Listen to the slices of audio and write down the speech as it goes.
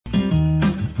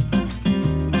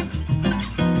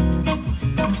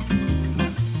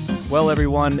Well,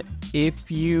 everyone, if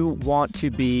you want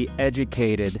to be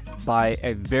educated by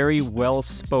a very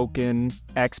well-spoken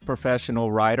ex-professional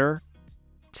rider,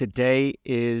 today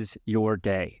is your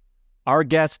day. Our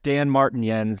guest, Dan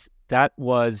Martin-Jens, that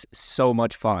was so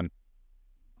much fun.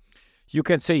 You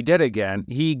can say that again.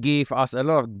 He gave us a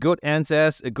lot of good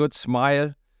answers, a good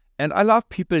smile. And I love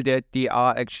people that they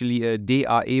are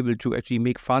able to actually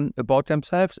make fun about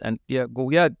themselves and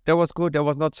that was good, that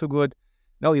was not so good.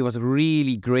 No, he was a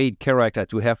really great character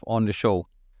to have on the show.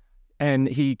 And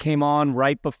he came on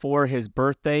right before his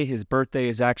birthday. His birthday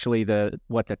is actually the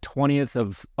 20th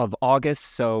of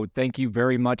August. So thank you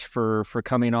very much for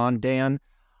coming on, Dan.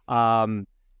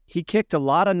 He kicked a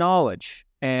lot of knowledge,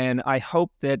 and I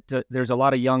hope that there's a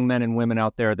lot of young men and women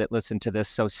out there that listen to this.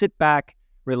 So sit back,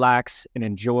 relax, and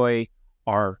enjoy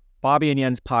our Bobby and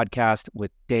Jens podcast with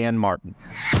Dan Martin.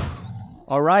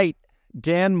 All right,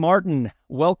 Dan Martin,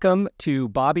 welcome to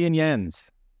Bobby and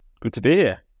Jens. Good to be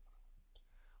here.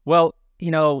 Well,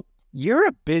 you're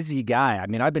a busy guy. I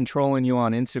mean, I've been trolling you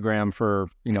on Instagram for,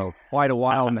 quite a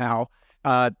while now.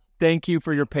 Thank you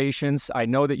for your patience. I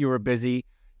know that you were busy.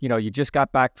 You just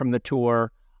got back from the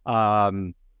tour.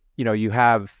 You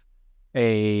have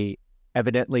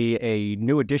evidently a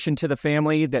new addition to the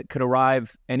family that could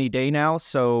arrive any day now.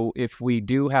 So if we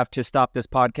do have to stop this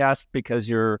podcast because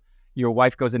your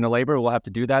wife goes into labor, we'll have to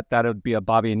do that. That would be a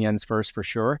Bobby and Jens first for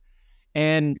sure.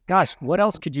 And gosh, what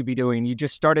else could you be doing? You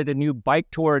just started a new bike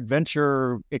tour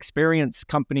adventure experience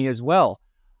company as well.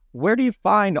 Where do you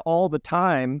find all the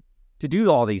time to do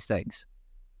all these things?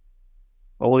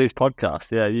 All these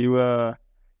podcasts.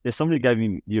 Yeah, somebody gave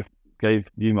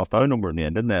you my phone number in the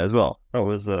end, didn't they, as well? That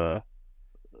was that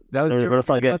was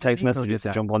I get text messages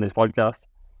to jump on this podcast.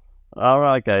 All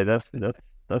right, okay, that's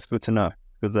good to know.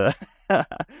 Because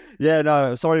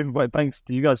sorry, but thanks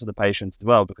to you guys for the patience as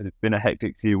well, because it's been a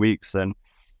hectic few weeks, and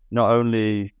not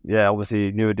only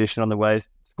obviously new addition on the way,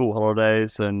 school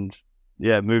holidays, and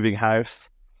moving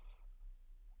house.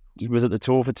 Was at the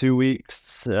tour for 2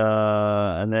 weeks,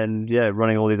 and then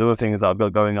running all these other things that I've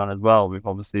got going on as well. We've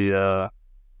obviously I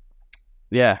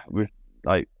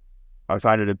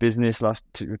founded a business a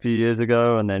few years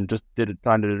ago, and then just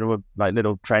founded another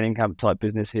little training camp type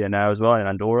business here now as well in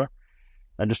Andorra,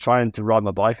 and just trying to ride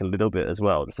my bike a little bit as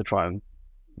well, just to try and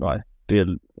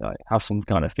have some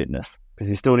kind of fitness, because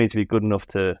you still need to be good enough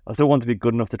to. I still want to be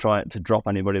good enough to try to drop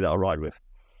anybody that I ride with,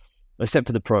 except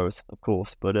for the pros, of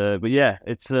course. But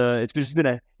it's just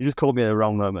been you just called me at the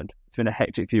wrong moment. It's been a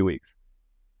hectic few weeks.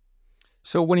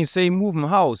 So when you say moving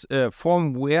house,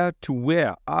 from where to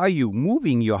where are you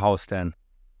moving your house then?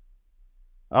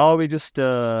 Oh, we just it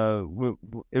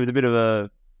was a bit of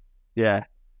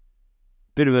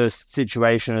a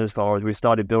situation as far as we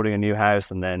started building a new house,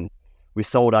 and then we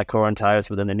sold our current house,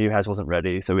 but then the new house wasn't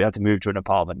ready, so we had to move to an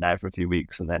apartment now for a few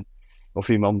weeks, and then or a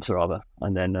few months rather,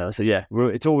 and then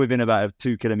it's all within about a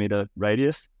 2 kilometer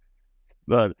radius,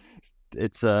 but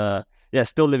it's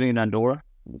still living in Andorra,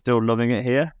 still loving it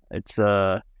here. It's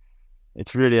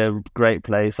really a great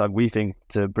place, we think,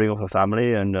 to bring up a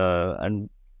family and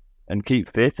keep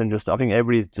fit, and just I think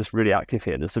everybody's just really active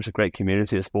here. There's such a great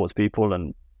community of sports people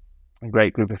and a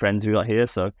great group of friends we got here,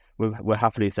 so we're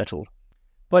happily settled.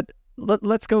 But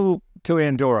let's go to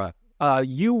Andorra.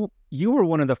 You were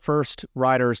one of the first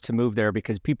riders to move there,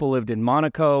 because people lived in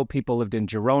Monaco, people lived in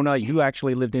Girona. You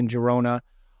actually lived in Girona.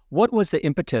 What was the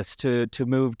impetus to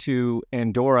move to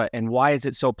Andorra, and why is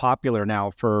it so popular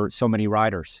now for so many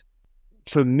riders?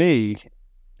 For me,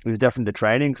 it was definitely the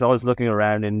training, because I was looking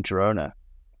around in Girona,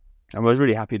 and I was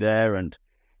really happy there,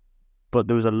 but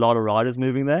there was a lot of riders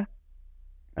moving there,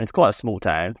 and it's quite a small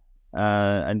town.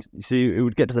 And you see, it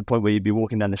would get to the point where you'd be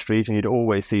walking down the street and you'd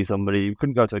always see somebody. You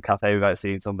couldn't go to a cafe without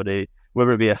seeing somebody,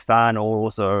 whether it be a fan or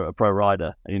also a pro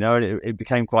rider. It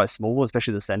became quite small,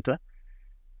 especially the centre.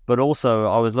 But also,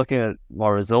 I was looking at my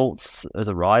results as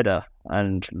a rider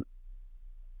and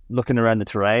looking around the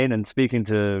terrain and speaking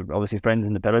to obviously friends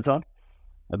in the peloton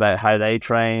about how they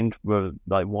trained, were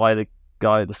why the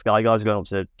Sky guys were going up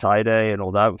to Taide and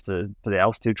all that for the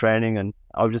altitude training. And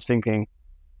I was just thinking,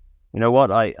 you know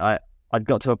what? I'd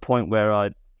got to a point where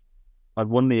I'd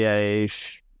won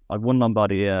Liège, I'd won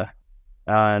Lombardia,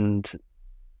 and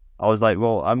I was like,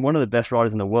 well, I'm one of the best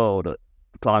riders in the world at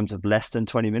climbs of less than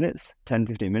 20 minutes, 10,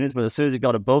 15 minutes. But as soon as it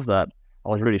got above that, I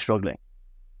was really struggling.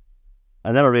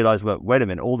 And then I realized, well, wait a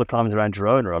minute, all the climbs around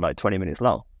Girona are 20 minutes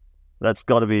long. That's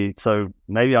got to be, so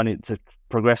maybe I need to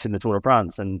progress in the Tour de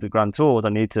France and the Grand Tours. I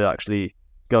need to actually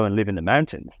go and live in the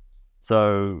mountains.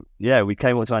 So we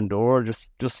came up to Andorra,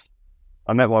 just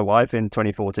I met my wife in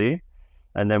 2014,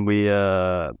 and then we,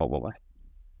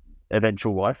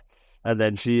 eventual wife, And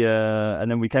then and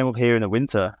then we came up here in the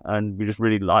winter, and we just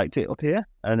really liked it up here.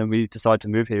 And then we decided to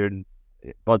move here. And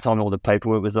by the time all the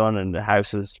paperwork was on and the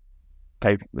house was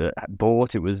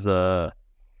bought, it was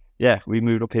we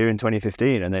moved up here in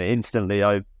 2015. And then instantly,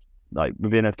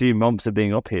 within a few months of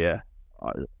being up here,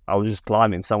 I was just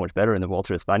climbing so much better in the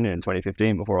Volta Espana in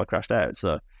 2015 before I crashed out.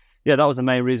 So yeah, that was the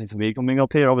main reason for me coming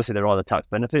up here. Obviously, there are the tax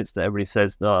benefits that everybody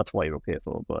says, "No, that's why you're up here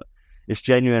for," but it's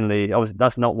genuinely, obviously,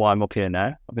 that's not why I'm up here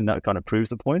now. I think that kind of proves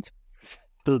the point.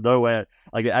 There's no way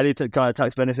I get any kind of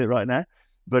tax benefit right now,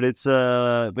 but it's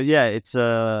just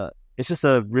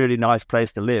a really nice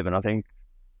place to live. And I think,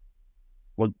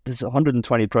 well, there's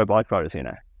 120 pro bike riders here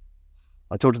now.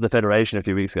 I talked to the federation a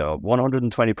few weeks ago.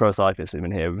 120 pro cyclists have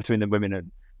been here between the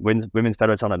women's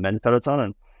peloton and men's peloton,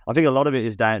 and I think a lot of it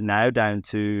is down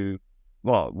to,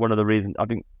 well, one of the reasons, I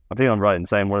think I'm right in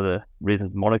saying one of the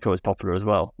reasons Monaco is popular as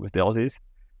well with the Aussies.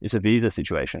 It's a visa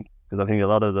situation, because I think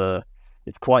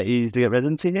it's quite easy to get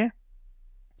residency here.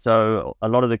 So a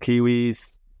lot of the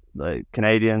Kiwis, the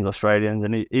Canadians, Australians,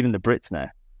 and even the Brits now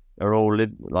are all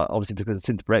obviously, because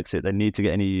since Brexit they need to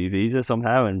get an EU visa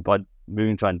somehow, and by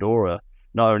moving to Andorra,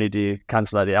 not only do you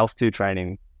cancel out the altitude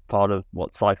training part of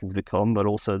what cycling's become, but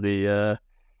also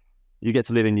you get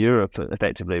to live in Europe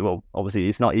effectively. Well, obviously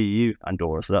it's not EU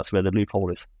Andorra, so that's where the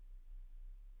loophole is.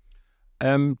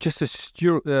 Just a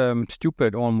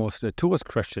stupid, almost a tourist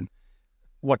question.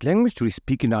 What language do you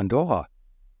speak in Andorra?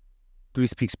 Do you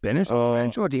speak Spanish or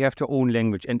French, or do you have your own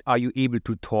language? And are you able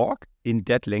to talk in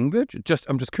that language?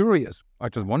 I'm just curious. I'm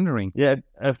just wondering. Yeah,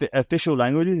 official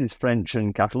languages is French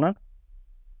and Catalan.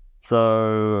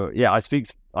 So yeah, I speak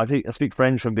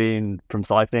French from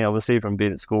cycling, obviously, from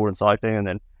being at school and cycling, and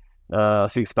then I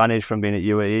speak Spanish from being at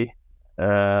UAE.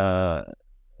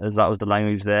 As that was the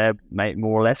language there,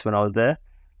 more or less, when I was there.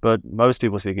 But most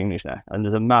people speak English now, and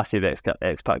there's a massive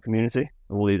expat community.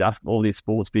 All these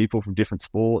sports people from different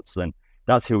sports, and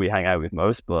that's who we hang out with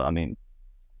most. But I mean,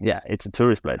 yeah, it's a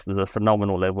tourist place. There's a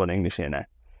phenomenal level in English here now,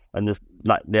 and there's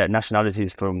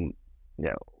nationalities from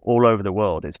all over the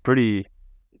world. It's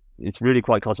really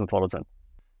quite cosmopolitan.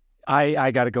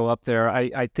 I got to go up there.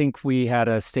 I think we had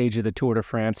a stage of the Tour de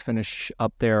France finish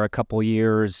up there a couple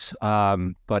years.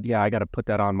 But yeah, I got to put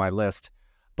that on my list.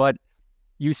 But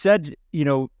you said,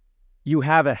 you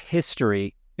have a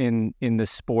history in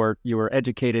this sport. You were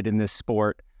educated in this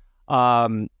sport.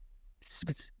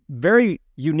 Very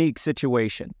unique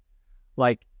situation.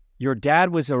 Like, your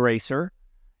dad was a racer.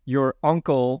 Your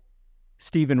uncle,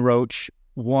 Stephen Roche,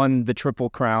 won the Triple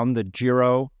Crown, the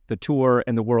Giro, the Tour,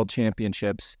 and the World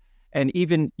Championships. And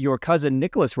even your cousin,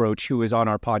 Nicholas Roche, who was on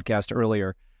our podcast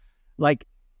earlier. Like,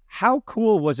 how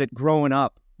cool was it growing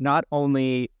up, not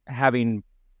only having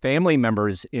family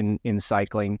members in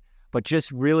cycling, but just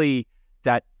really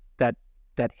that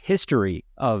history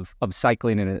of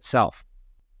cycling in itself?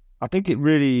 I think it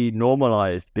really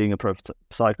normalized being a pro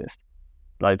cyclist.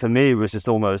 Like, for me, it was just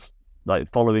almost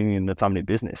like following in the family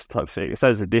business type thing. It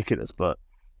sounds ridiculous, but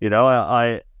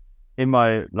I in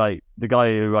my, like, the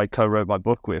guy who I co-wrote my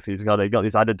book with, they got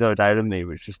this anecdote out of me,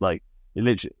 which is like,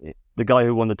 literally, the guy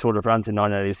who won the Tour de France in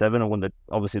 1987 and won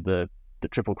the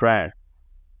Triple Crown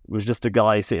was just a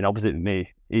guy sitting opposite me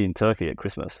eating turkey at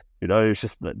Christmas. It was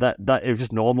just that it was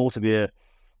just normal to be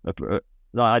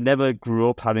I never grew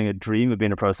up having a dream of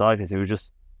being a pro cyclist. It was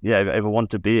just, if I ever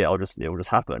want to be it, it will just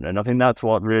happen. And I think that's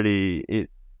what really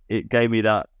it gave me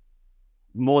that,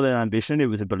 more than ambition. It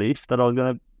was a belief that I was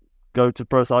going to go to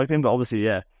pro cycling. But obviously,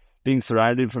 being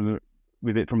surrounded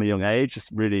with it from a young age,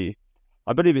 just really,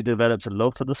 I believe it develops a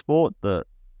love for the sport that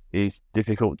is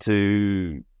difficult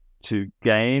to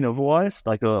gain otherwise.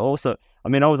 Like, also, I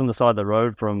mean, I was on the side of the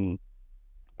road from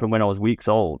when I was weeks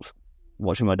old,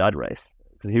 watching my dad race,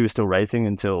 because he was still racing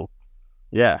until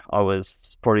I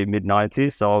was probably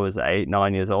mid-90s, so I was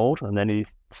 8-9 years old, and then he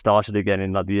started again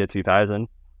in like the year 2000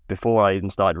 before I even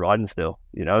started riding still,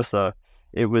 so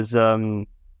it was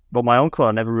but my uncle,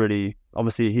 I never really,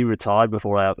 obviously he retired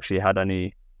before I actually had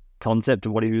any concept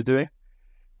of what he was doing.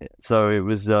 So it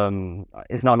was,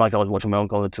 it's not like I was watching my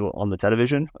uncle on the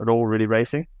television at all, really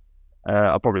racing.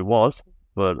 I probably was,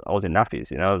 but I was in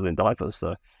nappies, I was in diapers.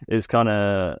 So it's kind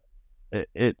of,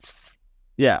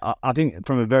 I think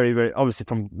from a very, very, obviously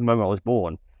from the moment I was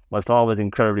born, my father was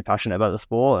incredibly passionate about the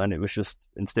sport, and it was just,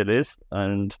 and still is.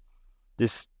 And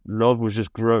this love was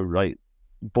just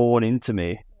born into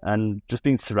me, and just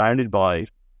being surrounded by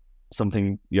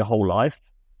something your whole life,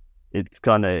 it's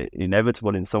kind of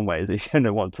inevitable in some ways that you're going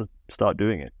to want to start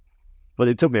doing it. But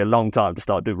it took me a long time to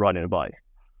start riding a bike.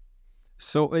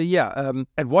 So,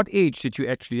 at what age did you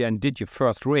actually then did your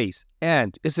first race?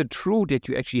 And is it true that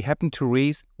you actually happened to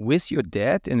race with your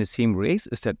dad in the same race?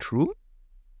 Is that true?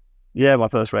 Yeah, my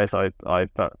first race, I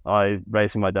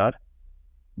raced with my dad.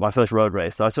 My first road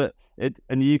race. So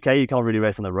in the UK, you can't really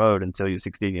race on the road until you're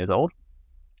 16 years old.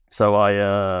 So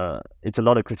it's a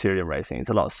lot of criterium racing.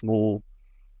 It's a lot of small,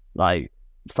 like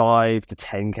 5 to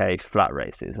 10K flat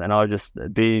races. And I just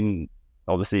being,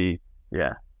 obviously,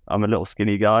 I'm a little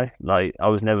skinny guy. Like, I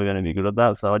was never going to be good at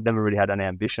that. So I never really had any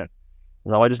ambition.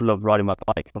 So I just loved riding my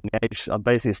bike from the age. I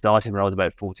basically started when I was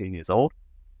about 14 years old.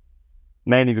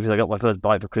 Mainly because I got my first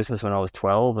bike for Christmas when I was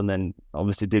 12, and then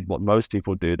obviously did what most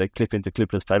people do. They clip into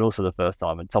clipless pedals for the first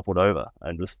time and toppled over.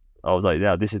 And I was like,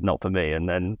 yeah, this is not for me. And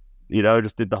then,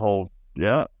 just did the whole,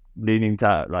 leaning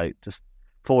tower, like just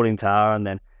falling tower. And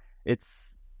then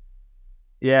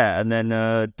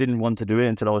didn't want to do it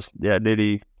until I was,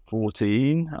 nearly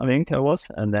 14, I think I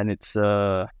was. And then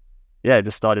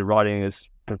just started riding as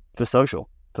for social.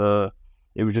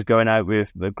 It was just going out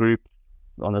with the group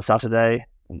on a Saturday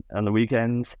and the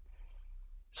weekends,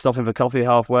 stopping for coffee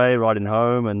halfway, riding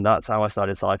home, and that's how I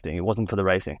started cycling. It wasn't for the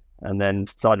racing. And then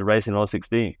started racing when I was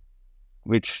 16,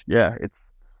 which, it's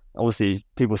obviously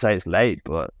people say it's late,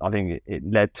 but I think it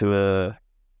led to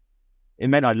it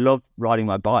meant I loved riding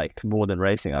my bike more than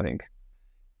racing, I think.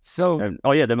 So,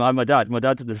 my dad,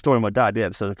 the story of my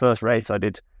dad, so the first race I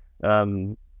did,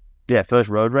 first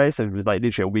road race, it was like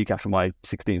literally a week after my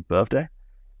 16th birthday.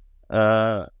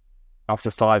 After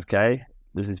 5K,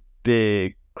 there's this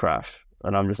big crash,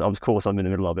 and I'm in the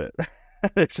middle of it.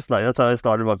 It's just like, that's how I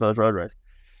started my first road race.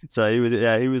 So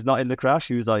he was not in the crash.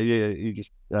 He was like, he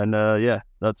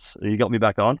got me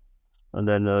back on, and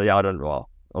then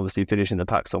obviously finishing the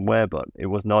pack somewhere, but it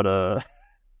was not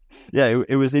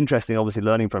it was interesting, obviously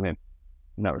learning from him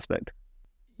in that respect.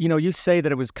 You say that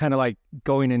it was kind of like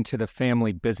going into the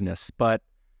family business, but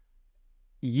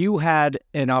you had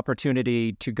an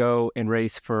opportunity to go and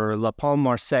race for Pomme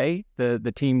Marseilles,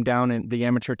 the team the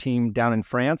amateur team down in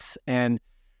France. And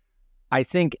I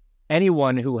think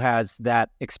anyone who has that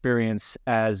experience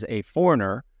as a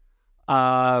foreigner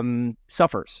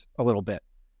suffers a little bit.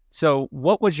 So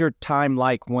what was your time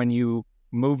like when you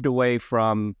moved away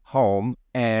from home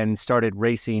and started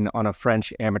racing on a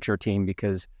French amateur team?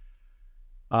 Because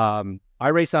I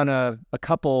race on a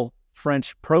couple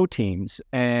French pro teams,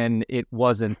 and it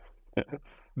wasn't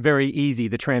very easy,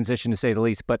 the transition, to say the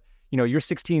least. But, you're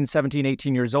 16, 17,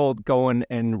 18 years old going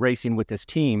and racing with this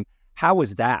team. How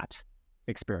was that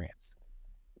experience?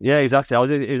 Yeah, exactly.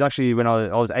 It was actually when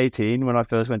I was 18 when I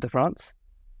first went to France,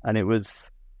 and it was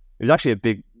actually a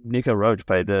big, Nico Roche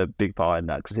played a big part in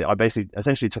that, because I basically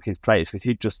essentially took his place because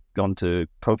he'd just gone to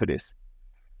Cofidis.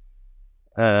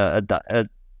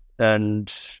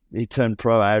 And he turned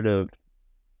pro out of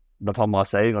Pomme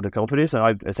Marseilles, got to Cofidis, and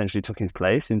I essentially took his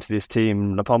place into this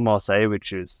team, Pomme Marseilles,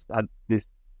 which had this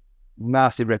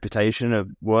massive reputation of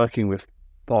working with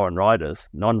foreign riders,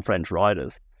 non-French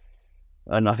riders.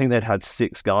 And I think they'd had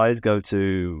 6 guys go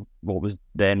to what was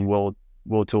then World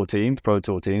Tour teams, Pro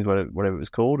Tour teams, whatever it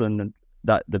was called, and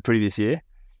that the previous year.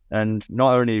 And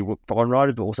not only foreign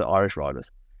riders, but also Irish riders.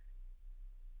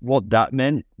 What that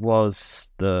meant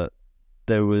was that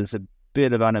there was a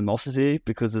bit of animosity,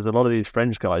 because there's a lot of these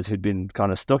French guys who'd been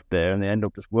kind of stuck there, and they end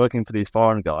up just working for these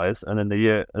foreign guys, and then at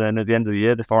the end of the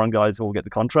year, the foreign guys all get the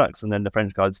contracts, and then the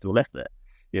French guys are still left there,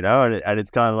 and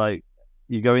it's kind of like,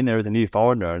 you go in there as a new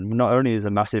foreigner, and not only is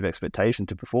a massive expectation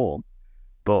to perform,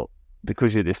 but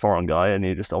because you're this foreign guy, and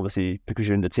you're just obviously, because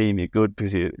you're in the team, you're good,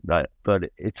 because you like, but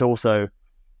it's also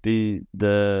I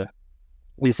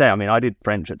did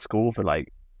French at school for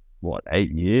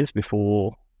 8 years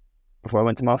before I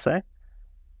went to Marseille.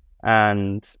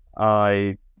 And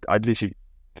I literally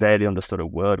barely understood a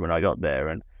word when I got there.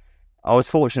 And I was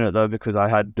fortunate though, because I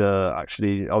had I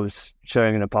was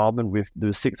sharing an apartment there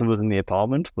was 6 of us in the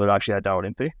apartment, but I actually had Daryl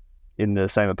Impey in the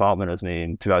same apartment as me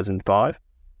in 2005.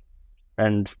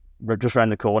 And just around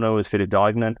the corner was Philip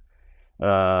Dignan. We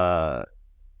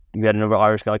had another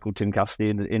Irish guy called Tim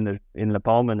Cassidy in the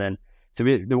palm, and then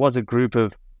there was a group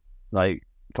of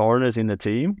foreigners in the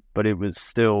team, but it was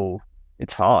still,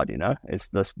 it's hard, It's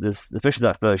this especially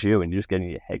that first year when you're just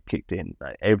getting your head kicked in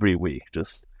every week,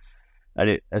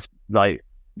 then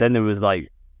there was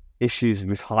issues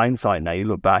with hindsight. Now you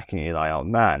look back and you're like, oh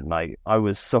man, I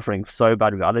was suffering so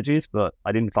bad with allergies, but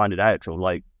I didn't find it out till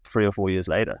 3 or 4 years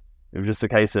later. It was just a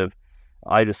case of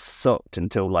I just sucked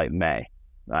until May.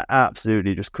 I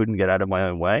absolutely just couldn't get out of my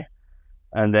own way.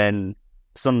 And then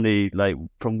suddenly,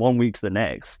 from one week to the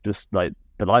next, just the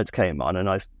lights came on and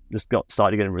I just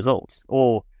started getting results.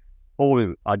 Or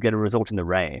I'd get a result in the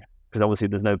rain. because obviously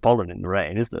there's no pollen in the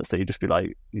rain, is there? So you just be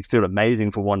like, you feel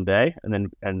amazing for one day, and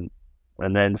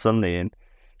then suddenly, and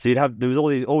so there was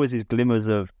always these glimmers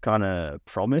of kind of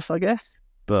promise, I guess.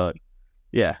 But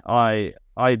yeah, I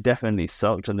definitely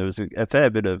sucked, and there was a fair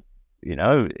bit of,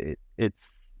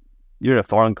 it's you're in a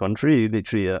foreign country.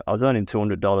 Literally, I was earning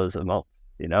 $200 a month,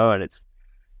 and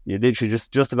you're literally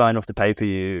just about enough to pay for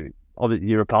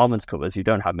your apartment's covers. You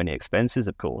don't have many expenses,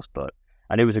 of course,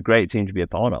 and it was a great team to be a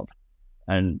part of,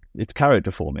 and it's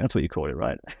character forming. That's what you call it,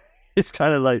 right? It's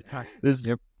kind of like this.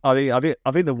 Yep. I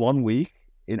think the 1 week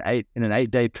in an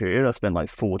 8-day period, I spent like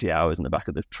 40 hours in the back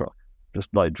of the truck,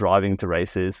 just like driving to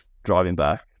races, driving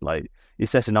back. Like you're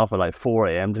setting off at like 4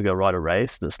 a.m. to go ride a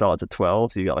race that starts at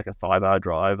 12, so you got like a 5-hour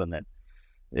drive, and then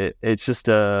it's just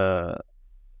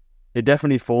it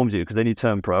definitely forms you, because then you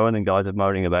turn pro, and then guys are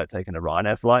moaning about taking a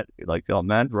Ryanair flight. You're like, oh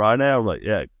man, Ryanair? I'm like,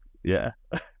 yeah.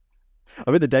 I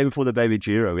mean, the day before the baby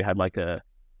Giro, we had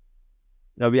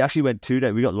we actually went 2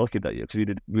 days. We got lucky that year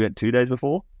because we went 2 days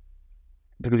before,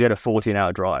 because we had a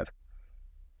 14-hour drive.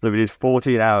 So we did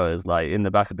 14 hours like in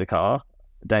the back of the car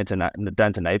down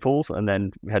to Naples, and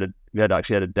then we had a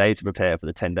day to prepare for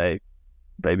the 10-day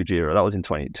baby Giro. That was in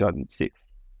 2006.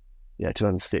 Yeah,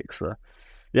 2006. So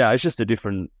yeah, it's just a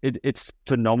different. It's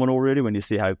phenomenal, really, when you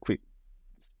see how quickly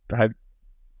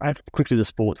the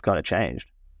sport's kind of changed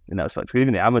in that respect.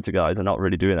 Even the amateur guys are not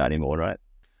really doing that anymore, right?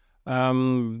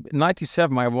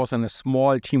 97, I was on a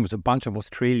small team with a bunch of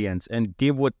Australians, and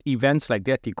they would events like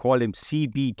that. They call them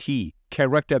CBT,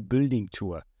 character building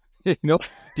tour.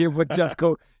 They would just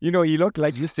go. You look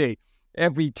like you say.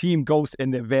 Every team goes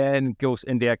in the van, goes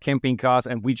in their camping cars,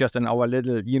 and we just in our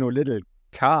little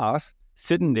cars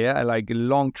sitting there like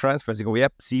long transfers. You go,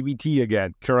 yep, CBT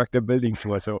again, character building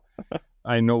tour. So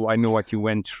I know what you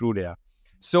went through there.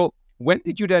 So when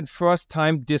did you that first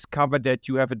time discover that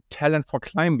you have a talent for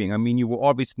climbing? I mean, you were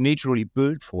always naturally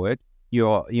built for it.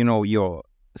 You're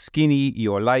skinny,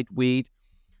 you're lightweight.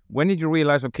 When did you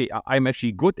realize, okay, I'm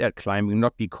actually good at climbing,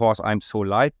 not because I'm so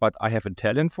light, but I have a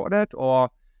talent for that? Or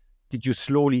did you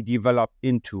slowly develop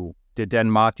into the Dan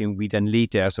Martin we then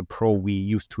later as a pro we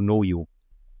used to know you?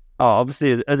 Oh,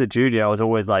 obviously, as a junior, I was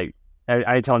always like,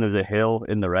 anytime there was a hill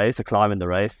in the race, a climb in the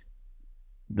race,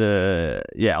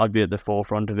 I'd be at the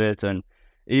forefront of it. And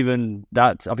even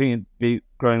that, I think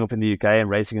growing up in the UK and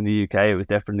racing in the UK, it was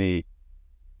definitely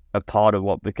a part of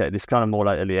what became this kind of more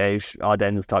like a Liège,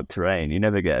 Ardennes type terrain. You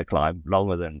never get a climb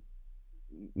longer than,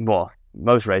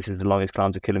 most races, the longest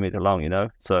climb's a kilometre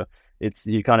long, So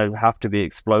you kind of have to be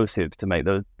explosive to make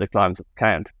the climbs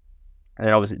count. And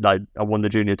obviously, like, I won the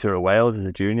Junior Tour of Wales as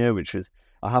a junior, which was,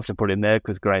 I have to put in there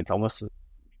because Geraint Thomas,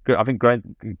 I think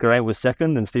Geraint was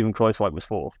second and Stephen Kruijswijk was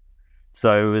fourth.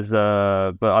 So it was,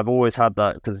 but I've always had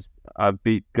that because I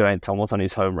beat Geraint Thomas on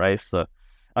his home race. So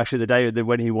actually, the day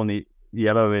when he won the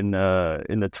yellow in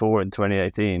the Tour in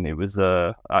 2018, it was,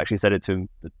 I actually said it to him,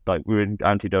 like, we were in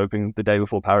anti-doping the day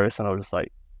before Paris, and I was just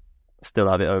like, still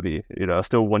have it over you, I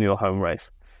still won your home race.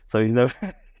 So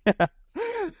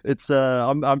it's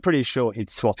I'm pretty sure he'd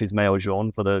swap his maillot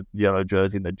jaune for the yellow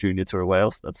jersey in the Junior Tour of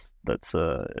Wales. That's it's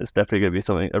definitely going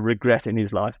to be a regret in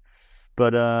his life.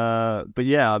 But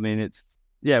yeah, I mean, it's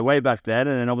way back then,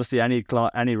 and then obviously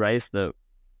any race that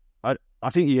I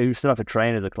think you still have to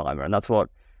train as a climber, and that's what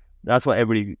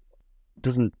everybody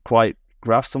doesn't quite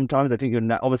grasp sometimes. I think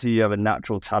obviously you have a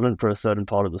natural talent for a certain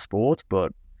part of the sport,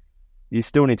 but you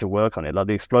still need to work on it. Like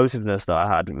the explosiveness that I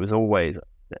had, it was always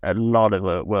a lot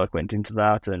of work went into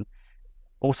that. And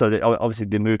also obviously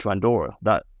the move to Andorra,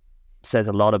 that says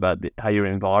a lot about how your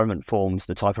environment forms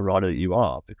the type of rider that you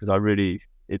are, because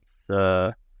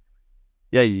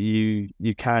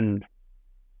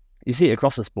you see it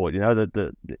across the sport,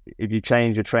 that if you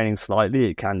change your training slightly,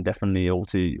 it can definitely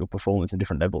alter your performance in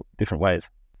different ways.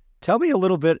 Tell me a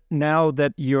little bit, now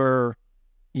that you're,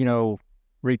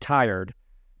 retired,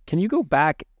 can you go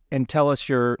back and tell us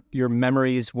your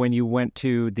memories when you went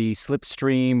to the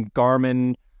Slipstream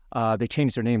Garmin, they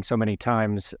changed their name so many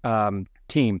times,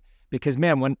 team? Because,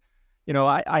 man, when,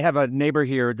 I have a neighbor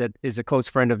here that is a close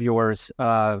friend of yours,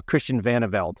 Christian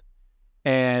Vaneveld,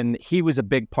 and he was a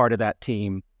big part of that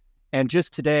team. And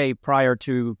just today, prior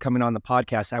to coming on the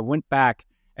podcast, I went back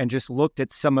and just looked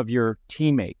at some of your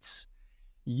teammates.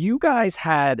 You guys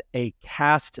had a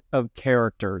cast of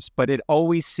characters, but it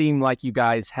always seemed like you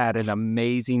guys had an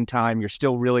amazing time. You're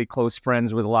still really close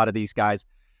friends with a lot of these guys.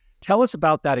 Tell us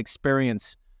about that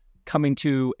experience coming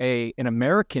to an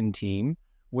American team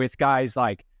with guys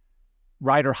like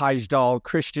Ryder Hijdahl,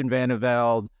 Christian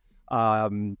Vaneveld,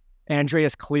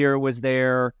 Andreas Clear was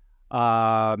there,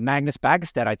 Magnus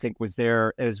Bagestad, I think, was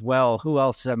there as well. Who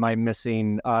else am I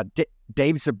missing?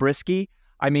 Dave Zabriskie.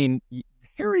 I mean,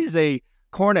 there is a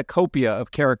cornucopia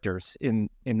of characters in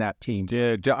that team.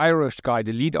 The Irish guy,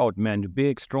 the lead out man, the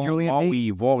big, strong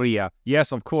army warrior.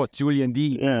 Yes, of course, Julian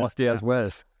D was there as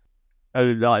well.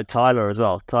 And like Tyler as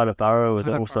well. Tyler Farrow was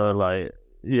also like,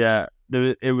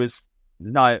 it was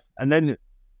no, and then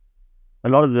a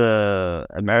lot of the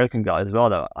American guys as well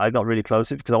that I got really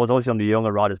close with because I was always on the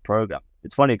Younger Riders program.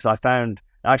 It's funny because I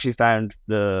actually found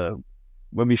when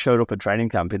we showed up at training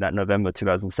camp in that November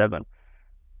 2007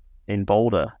 in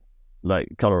Boulder, like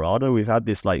Colorado, we've had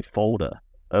this like folder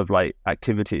of like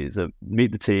activities of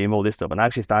meet the team, all this stuff, and I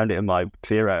actually found it in my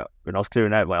clear out when I was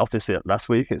clearing out my office last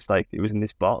week. It's like it was in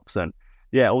this box, and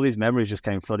all these memories just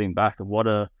came flooding back of what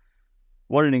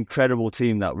an incredible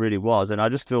team that really was. And I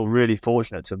just feel really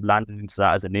fortunate to have landed into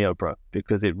that as a neo-pro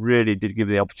because it really did give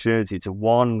me the opportunity to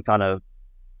one, kind of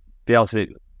be able to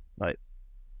like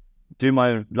do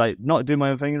my own, like not do my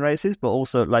own thing in races, but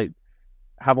also like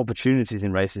have opportunities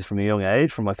in races from a young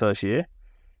age, from my first year,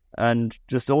 and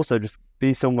just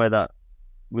be somewhere that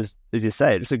was, as you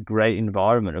say, just a great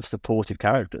environment of supportive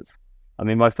characters. I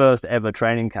mean, my first ever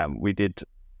training camp, we did,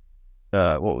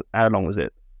 how long was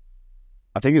it?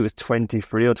 I think it was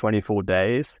 23 or 24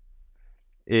 days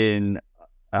in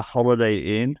a Holiday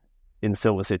Inn in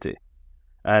Silver City.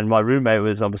 And my roommate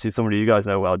was obviously somebody you guys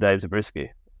know well, Dave Zabriskie.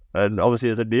 And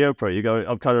obviously as a neo-pro, you go,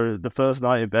 I'm kind of, the first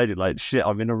night in bed, you're like, shit,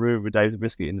 I'm in a room with Dave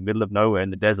Zabriskie in the middle of nowhere in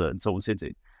the desert in Silver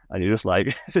City. And you're just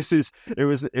like, it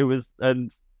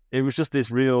was just this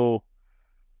real,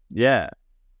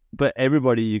 but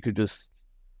everybody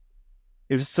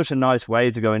it was such a nice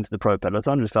way to go into the pro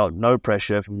peloton. Just felt no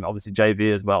pressure from obviously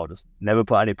JV as well. Just never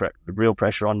put any real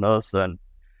pressure on us, and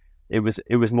it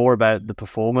was more about the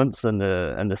performance and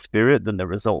the spirit than the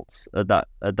results at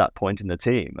that point in the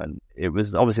team. And it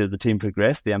was obviously as the team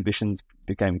progressed, the ambitions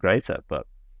became greater. But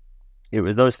it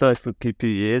was those first few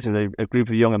years with a group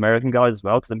of young American guys as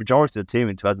well, because the majority of the team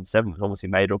in 2007 was obviously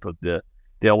made up of the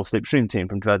old Slipstream team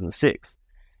from 2006.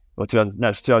 Or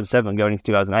 2007 going into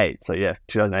 2008. So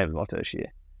 2008 was my first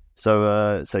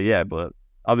year. But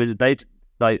I mean,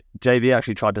 JV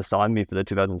actually tried to sign me for the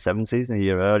 2007 season a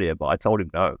year earlier, but I told him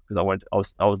no because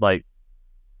I was like,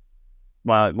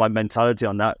 my mentality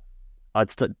on that,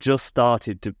 I'd just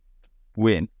started to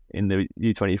win in the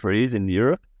U23s in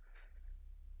Europe,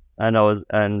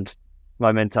 and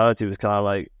my mentality was kind of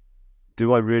like,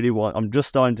 do I really want, I'm just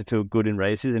starting to feel good in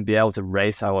races and be able to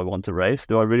race how I want to race.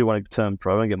 Do I really want to turn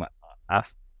pro and get my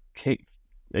ass kicked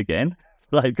again?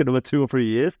 Like another 2 or 3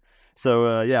 years. So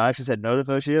I actually said no the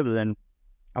first year, but then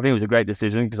I think it was a great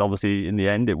decision because obviously in the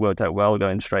end it worked out well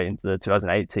going straight into the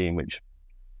 2008 team, which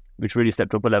really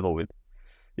stepped up a level with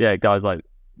guys like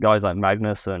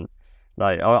Magnus. And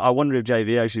like I wonder if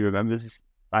JV actually remembers this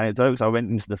anecdote because I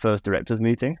went into the first directors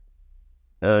meeting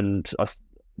and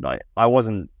I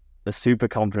wasn't a super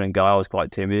confident guy. I was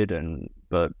quite timid,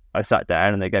 but I sat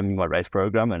down and they gave me my race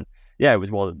program, and it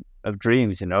was one of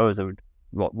dreams, you know, as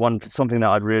something that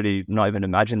I'd really not even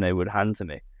imagined they would hand to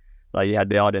me. Like you had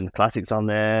the Ardennes Classics on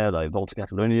there, like Volta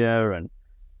Catalunya, and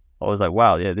I was like,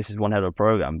 wow, this is one hell of a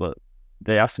program. But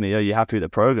they asked me, are you happy with the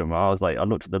program? And I was like, I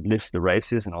looked at the list of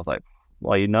races and I was like,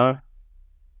 well, you know,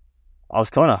 I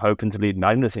was kind of hoping to lead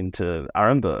Magnus into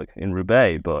Arenberg in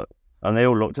Roubaix, and they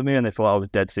all looked at me and they thought I was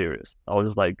dead serious. I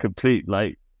was like complete,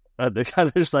 like, they kind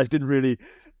of just like didn't really,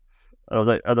 I was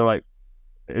like, they're like,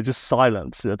 it just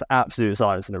silence, it's absolute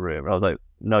silence in the room. And I was like,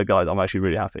 no guys, I'm actually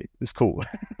really happy. It's cool.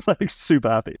 Like super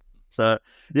happy. So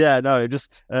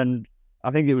and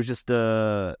I think it was just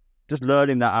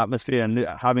learning that atmosphere and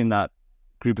having that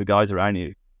group of guys around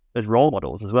you as role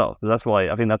models as well. That's why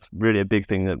I think that's really a big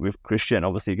thing that with Christian,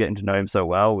 obviously getting to know him so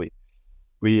well,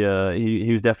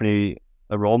 he was definitely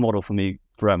a role model for me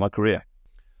throughout my career.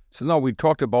 So now we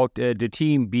talked about the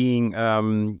team being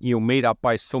made up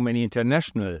by so many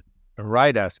international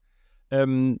riders.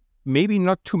 Maybe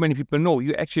not too many people know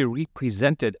you actually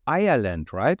represented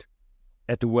Ireland, right?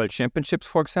 At the World Championships,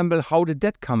 for example. How did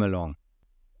that come along?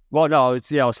 Well, no,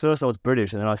 I was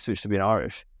British and then I switched to being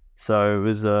Irish. So it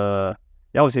was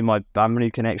obviously my family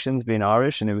connections being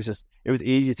Irish, and it was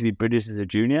easier to be British as a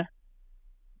junior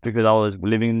because I was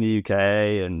living in the UK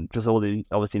and just all the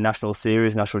obviously national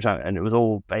series, national champion, and it was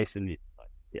all based in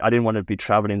I didn't want to be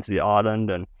traveling to the Ireland,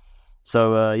 and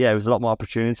so it was a lot more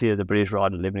opportunity as a British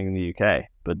rider living in the UK.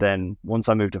 But then once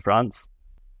I moved to France,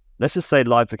 let's just say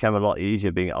life became a lot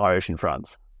easier being Irish in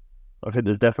France. I think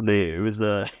there's definitely it was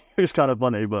kind of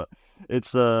funny, but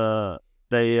it's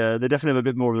they definitely have a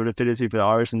bit more of an affinity for the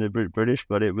Irish than the British.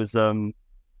 But it was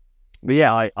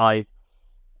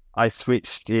I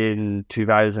switched in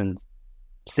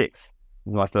 2006,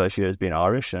 my first year as being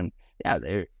Irish, and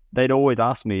they'd always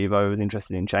ask me if I was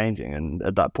interested in changing. And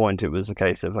at that point, it was a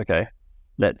case of, okay,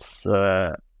 let's,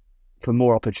 for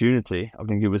more opportunity, I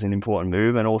think it was an important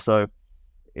move. And also,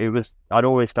 I'd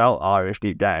always felt Irish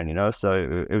deep down, you know,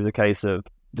 so it was a case of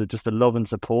just the love and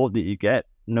support that you get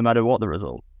no matter what the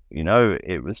result. You know,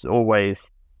 it was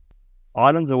always,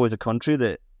 Ireland's always a country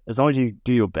that as long as you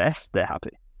do your best, they're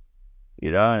happy.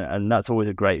 You know, and that's always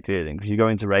a great feeling because you go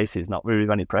into races not really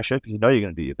with any pressure because you know you're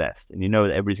going to do your best and you know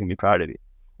that everybody's going to be proud of you.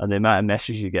 And the amount of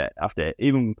messages you get after,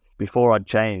 even before I'd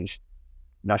changed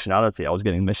nationality, I was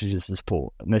getting messages of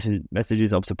support,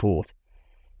 messages of support,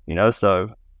 you know,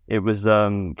 so it was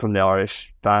from the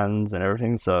Irish fans and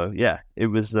everything. So yeah, it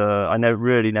was, I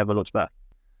never looked back.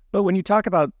 But when you talk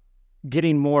about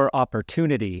getting more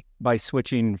opportunity by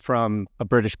switching from a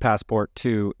British passport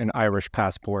to an Irish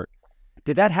passport,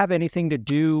 did that have anything to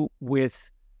do with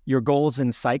your goals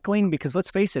in cycling? Because let's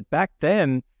face it, back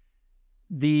then,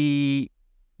 the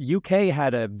UK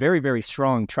had a very, very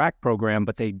strong track program,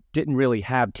 but they didn't really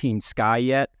have Team Sky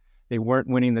yet. They weren't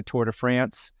winning the Tour de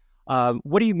France.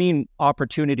 What do you mean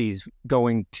opportunities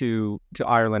going to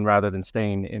Ireland rather than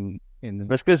staying in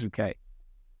the UK?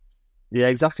 Yeah,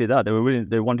 exactly that.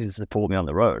 They wanted to support me on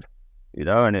the road, you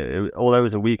know, and although it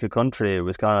was a weaker country, it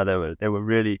was kind of, they were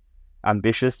really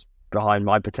ambitious behind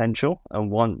my potential and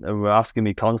were asking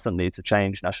me constantly to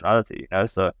change nationality, you know.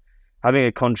 So having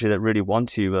a country that really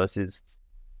wants you versus,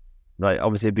 like,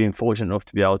 obviously being fortunate enough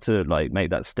to be able to like make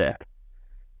that step,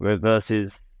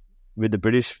 versus with the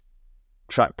British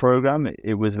track program,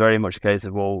 it was very much a case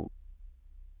of well,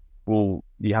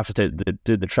 you have to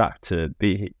do the track to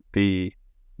be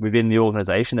within the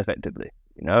organization effectively,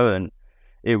 you know. And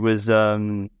it was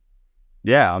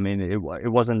yeah, I mean, it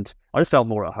wasn't, I just felt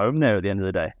more at home there at the end of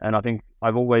the day. And I think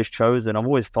I've always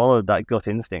followed that gut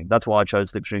instinct. That's why I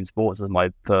chose Slipstream Sports as my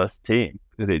first team,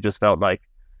 because it just felt like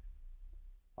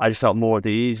I just felt more at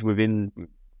ease within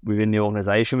the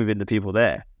organization, within the people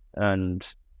there. And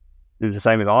it was the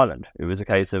same with Ireland. It was a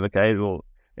case of, okay, well,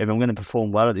 if I'm going to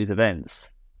perform well at these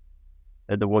events,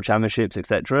 at the World Championships,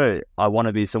 etc., I want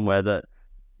to be somewhere that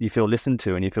you feel listened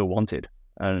to and you feel wanted.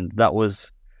 And that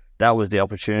was the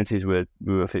opportunities we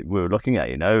were looking at,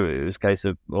 you know. It was a case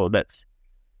of, well, let's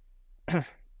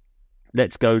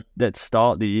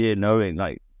start the year knowing,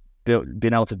 like,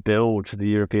 being able to build to the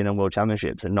European and World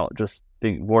Championships and not just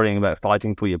worrying about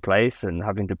fighting for your place and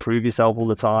having to prove yourself all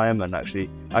the time, and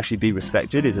actually be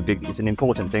respected it's an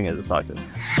important thing as a cyclist.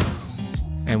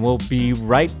 And we'll be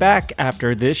right back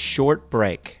after this short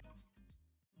break.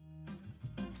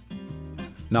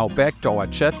 Now back to our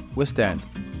chat with Dan.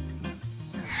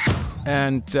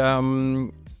 And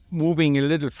moving a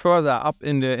little further up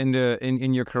in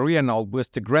your career now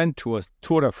with the Grand Tours,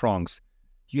 Tour de France,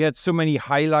 you had so many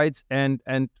highlights and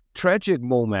tragic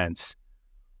moments.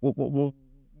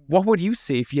 What would you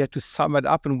say if you had to sum it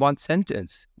up in one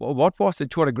sentence? What was the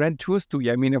Tour de Grand Tours to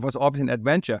you? I mean, it was obviously an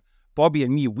adventure. Bobby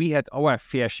and me, we had our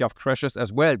fair share of crashes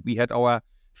as well. We had our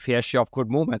fair share of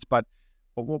good moments. But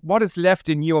what is left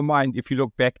in your mind if you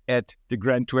look back at the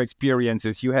Grand Tour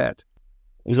experiences you had?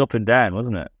 It was up and down,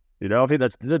 wasn't it? You know, I think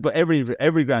but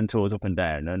every Grand Tour is up and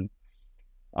down. And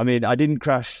I mean, I didn't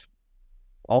crash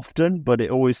often, but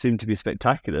it always seemed to be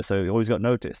spectacular. So it always got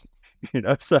noticed, you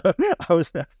know. So I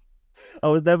was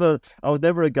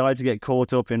never a guy to get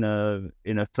caught up in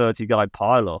a 30 guy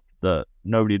pile-up that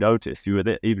nobody noticed you were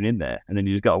there, even in there, and then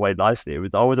you just got away nicely.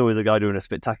 I was always a guy doing a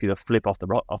spectacular flip off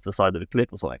the side of the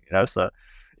cliff or something, you know. So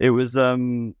it was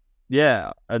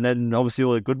yeah, and then obviously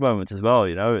all the good moments as well,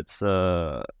 you know. It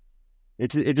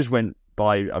just went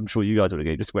by. I'm sure you guys would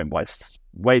agree. It just went by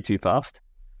way too fast.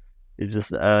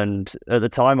 And at the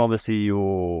time, obviously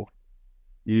you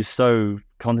so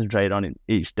concentrate on it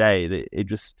each day that it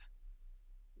just,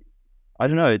 I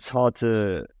don't know. It's hard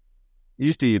to. You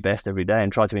just do your best every day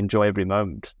and try to enjoy every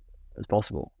moment as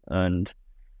possible. And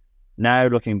now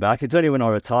looking back, it's only when I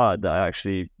retired that I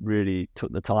actually really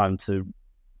took the time to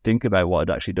think about what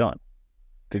I'd actually done.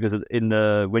 Because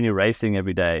when you're racing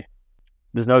every day,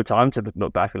 there's no time to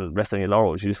look back and rest on your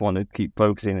laurels. You just want to keep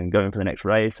focusing and going for the next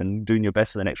race and doing your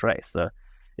best for the next race. So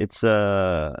it's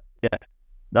yeah,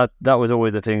 that was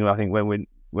always the thing. I think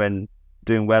when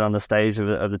doing well on the stage of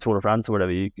the Tour de France or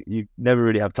whatever, you never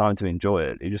really have time to enjoy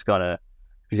it. You just gotta,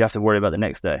 because you have to worry about the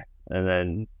next day and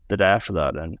then the day after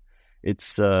that. And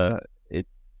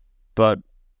but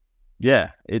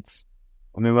yeah, I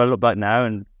mean, when I look back now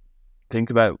and think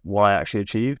about what I actually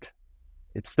achieved,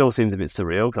 it still seems a bit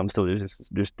surreal because I'm still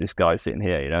just this guy sitting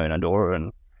here, you know, in Andorra,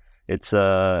 and it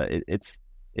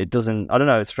doesn't, I don't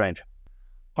know, it's strange.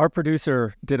 Our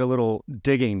producer did a little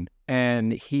digging,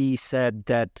 and he said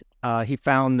that he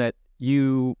found that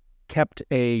you kept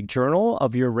a journal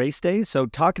of your race days. So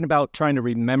talking about trying to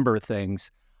remember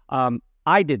things,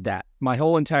 I did that my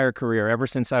whole entire career. Ever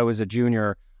since I was a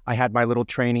junior, I had my little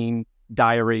training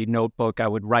diary notebook. I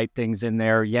would write things in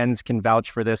there. Jens can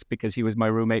vouch for this because he was my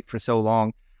roommate for so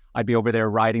long. I'd be over there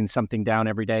writing something down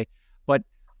every day. But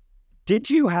did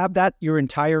you have that your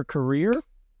entire career,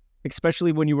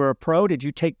 especially when you were a pro? Did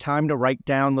you take time to write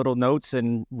down little notes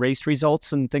and race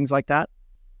results and things like that?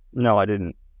 No, I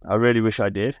didn't. I really wish I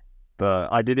did,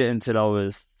 but I did it until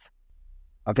when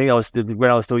I was still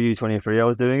U23, I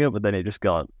was doing it, but then it just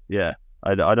got,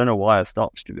 I don't know why I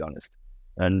stopped, to be honest.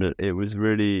 And it was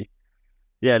really,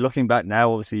 looking back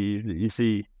now, obviously, you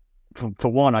see,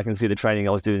 for one, I can see the training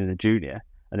I was doing in the junior,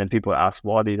 and then people ask,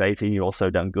 why are these 18-year-olds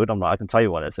so damn good? I'm like, I can tell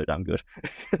you why they're so damn good.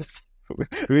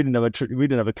 we didn't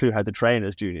have a clue how to train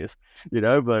as juniors,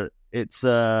 but it's,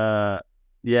 no,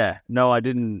 I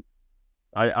didn't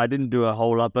do a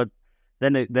whole lot, but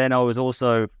then I was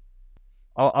also,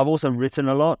 I've also written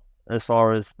a lot as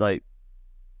far as like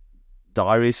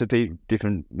diaries for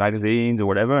different magazines or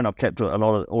whatever, and I've kept a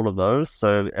lot of all of those.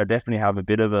 So I definitely have a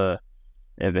bit of a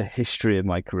history of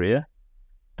my career,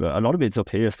 but a lot of it's up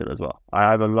here still as well. I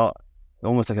have a lot,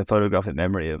 almost like a photographic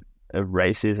memory of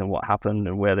races and what happened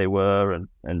and where they were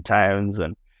and towns,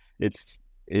 and it's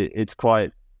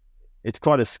quite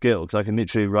a skill because I can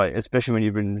literally write, especially when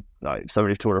you've been like so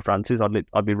many Tour de France's.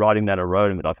 I'd be riding down a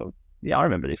road and be like, yeah, I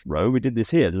remember this road. We did this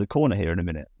here. There's a corner here in a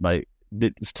minute. Like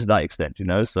to that extent,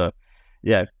 So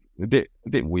yeah, a bit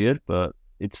weird, but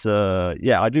it's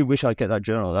I do wish I'd get that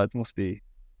journal. That's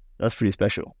pretty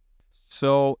special.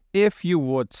 So if you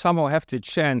would somehow have the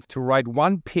chance to write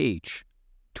one page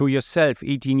to yourself,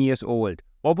 18 years old,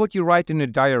 what would you write in a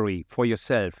diary for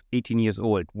yourself, 18 years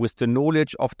old, with the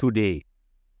knowledge of today?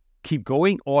 Keep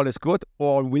going, all is good,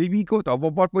 or will be good, or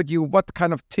what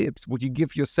kind of tips would you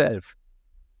give yourself?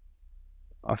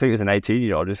 I think as an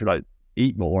 18-year-old, just like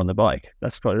eat more on the bike.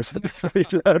 That's quite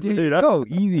No,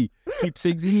 easy. Keep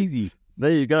things easy.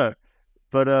 There you go.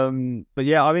 But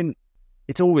yeah, I mean,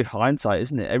 it's all with hindsight,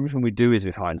 isn't it? Everything we do is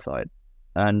with hindsight,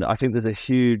 and I think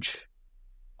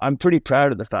I'm pretty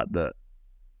proud of the fact that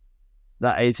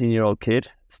 18-year-old kid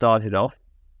started off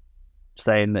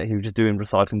saying that he was just doing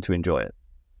recycling to enjoy it.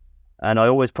 And I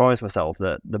always promised myself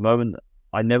that the moment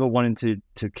I never wanted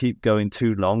to keep going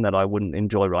too long, that I wouldn't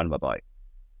enjoy riding my bike.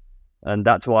 And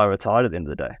that's why I retired at the end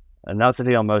of the day. And that's the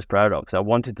thing I'm most proud of, because I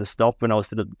wanted to stop when I was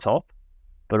still at the top,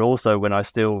 but also when I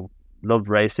still loved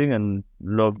racing and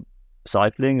loved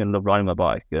cycling and loved riding my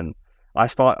bike. And I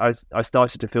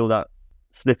started to feel that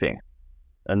slipping.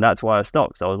 And that's why I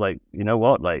stopped. So I was like, you know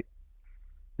what? Like,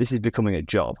 this is becoming a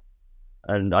job.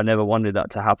 And I never wanted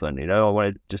that to happen. I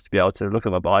wanted just to be able to look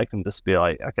at my bike and just be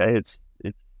like, okay,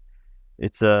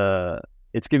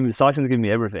 cycling's giving me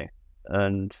everything.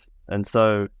 And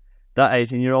so that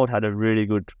 18-year-old had a really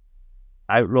good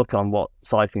outlook on what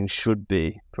cycling should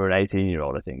be for an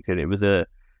 18-year-old, I think. And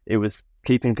it was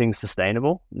keeping things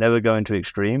sustainable, never going to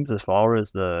extremes as far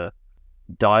as the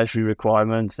dietary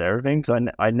requirements, everything. So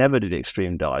I never did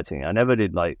extreme dieting. I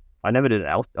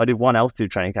did one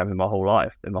altitude training camp in my whole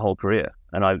life, in my whole career.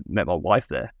 And I met my wife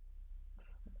there,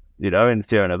 in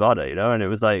Sierra Nevada, and it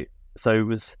was like, so it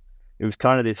was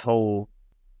kind of this whole,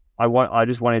 I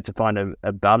just wanted to find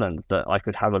a balance that I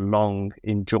could have a long,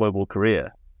 enjoyable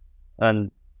career. And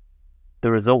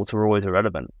the results were always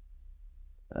irrelevant.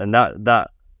 And that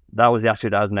was the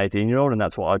attitude as an 18-year-old, and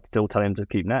that's what I still tell him to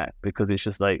keep now, because it's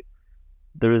just like,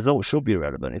 the results should be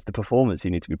irrelevant. It's the performance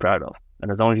you need to be proud of. And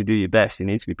as long as you do your best, you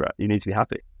need to be proud. You need to be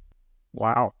happy.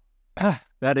 Wow.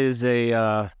 That is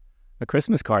a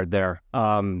Christmas card there.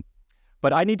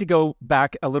 But I need to go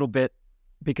back a little bit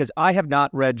because I have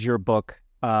not read your book,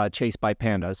 Chased by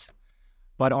Pandas,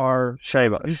 but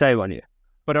shame on you.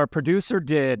 But our producer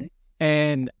did,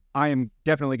 and I am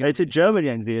definitely going to... It's in German,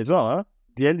 the NZ, as well, huh?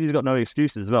 The NZ's got no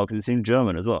excuses as well, because it's in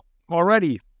German as well.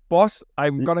 Already. Boss,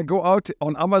 I'm going to go out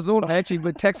on Amazon. I actually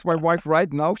will text my wife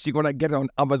right now. She's going to get it on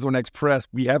Amazon Express.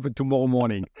 We have it tomorrow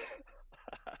morning.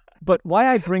 But why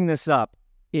I bring this up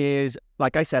is,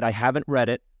 like I said, I haven't read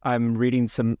it. I'm reading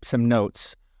some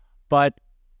notes. But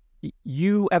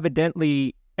you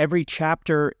evidently, every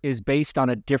chapter is based on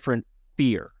a different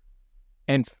fear.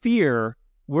 And fear,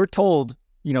 we're told,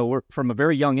 we're from a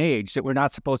very young age that we're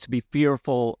not supposed to be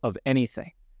fearful of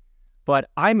anything. But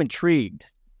I'm intrigued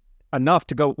enough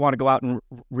to want to go out and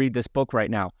read this book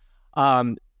right now.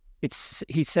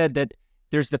 He said that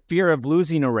there's the fear of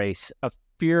losing a race, a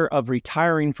fear of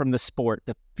retiring from the sport,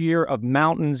 the fear of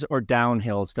mountains or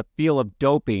downhills, the fear of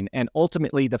doping, and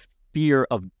ultimately the fear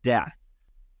of death.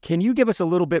 Can you give us a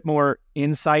little bit more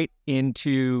insight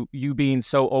into you being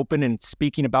so open and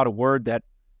speaking about a word that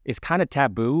is kind of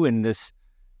taboo in this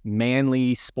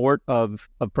manly sport of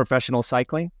professional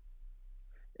cycling?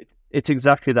 It's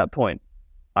exactly that point.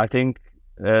 I think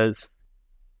as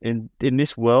in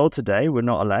this world today, we're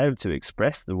not allowed to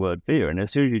express the word fear, and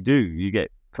as soon as you do, you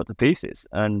get cut to pieces.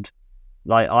 And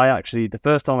like the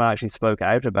first time I actually spoke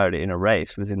out about it in a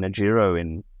race was in the Giro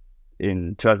in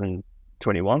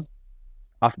 2021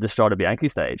 after the Strade Bianche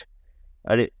stage,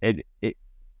 and it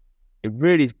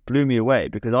really blew me away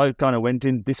because I kind of went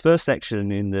in this first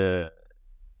section in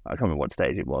I can't remember what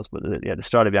stage it was, but the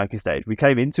Strade Bianche stage. We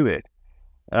came into it,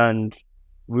 and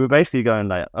we were basically going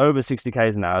like over 60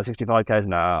 k's an hour, 65 k's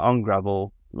an hour on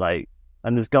gravel, like,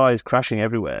 and there's guys crashing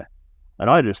everywhere. And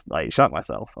I just like shocked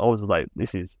myself. I was like,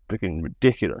 this is freaking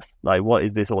ridiculous. Like, what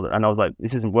is this all? And I was like,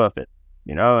 this isn't worth it,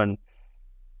 you know? And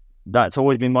that has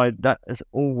always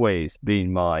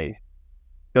been my,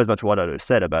 goes back to what I just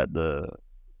said about the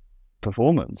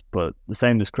performance, but the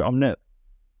same as,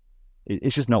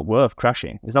 it's just not worth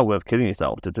crashing. It's not worth killing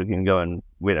yourself to go and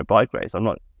win a bike race. I'm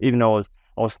not, even though I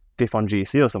was fifth on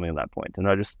GC or something at that point, and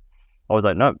I was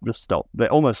like, no, just stop. They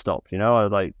almost stopped, you know? I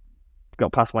like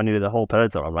got past nearly the whole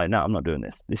peloton. I'm like, no, I'm not doing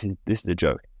this. This is a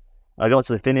joke. I got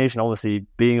to the finish, and obviously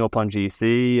being up on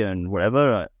GC and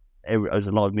whatever, there was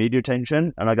a lot of media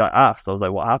attention, and I got asked. I was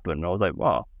like, what happened? And I was like,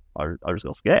 well, I just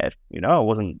got scared. You know, I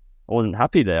wasn't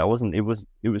happy there. It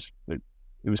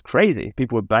was crazy.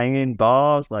 People were banging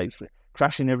bars, like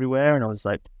crashing everywhere, and I was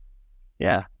like,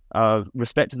 yeah,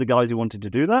 respect to the guys who wanted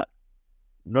to do that.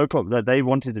 No problem that they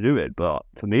wanted to do it, but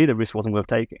for me, the risk wasn't worth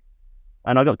taking.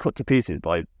 And I got cut to pieces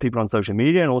by people on social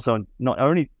media, and also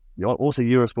also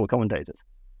Eurosport commentators.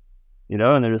 You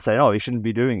know, and they're just saying, "Oh, he shouldn't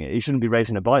be doing it. He shouldn't be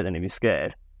racing a bike then if he's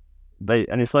scared."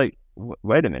 And it's like,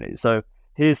 wait a minute. So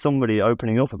here's somebody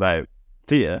opening up about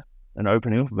fear and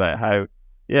opening up about how,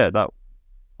 that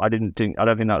I don't think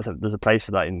there's a place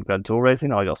for that in Grand Tour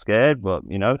racing. I got scared, but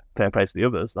you know, fair play to the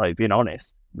others. Like being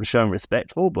honest, showing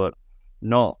respectful, but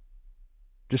not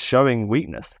just showing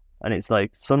weakness. And it's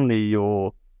like suddenly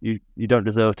you don't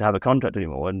deserve to have a contract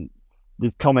anymore. And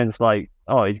the comments like,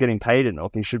 "Oh, he's getting paid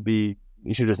enough. He should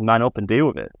just man up and deal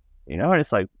with it." You know, and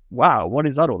it's like, wow, what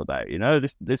is that all about? You know,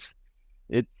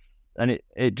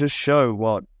 it just showed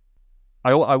what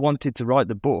I wanted to write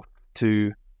the book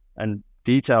and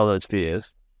detail those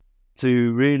fears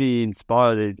to really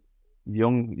inspire the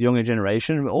younger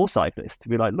generation, all cyclists, to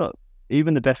be like, look,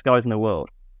 even the best guys in the world,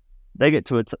 they get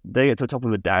to the top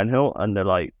of a downhill and they're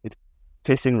like, it's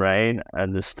pissing rain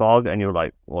and there's fog, and you're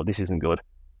like, well, this isn't good.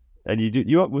 And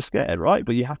you were scared, right?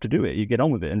 But you have to do it. You get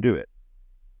on with it and do it.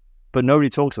 But nobody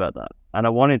talks about that. And I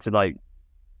wanted to like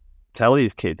tell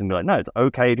these kids and be like, no, it's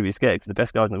okay to be scared because the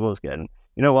best guys in the world are scared. And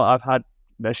you know what? I've had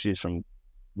messages from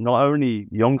not only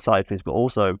young cyclists but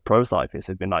also pro cyclists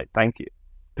who've been like, thank you,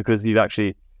 because they've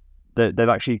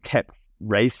actually kept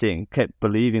racing, kept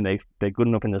believing they're good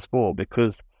enough in the sport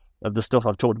because of the stuff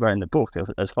I've talked about in the book,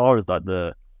 as far as like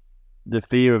the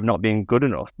fear of not being good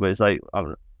enough. But it's like,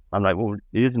 I'm like, well,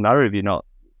 it doesn't matter if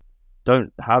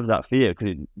don't have that fear,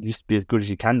 because you just be as good as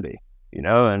you can be, you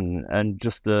know. And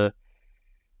just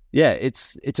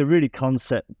it's a really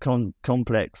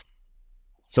complex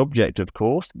subject, of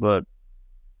course, but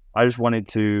I just wanted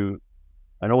to,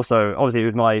 and also obviously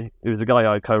it was the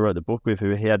guy I co-wrote the book with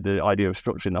who he had the idea of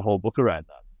structuring the whole book around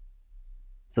that.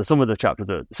 So some of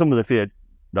the fear,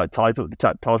 like title of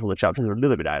the chapters are a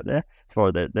little bit out there as far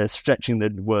as they're stretching the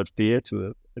word fear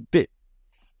to a bit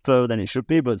further than it should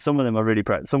be, but some of them are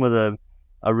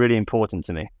really important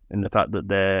to me in the fact that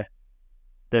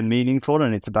they're meaningful,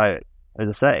 and it's about, as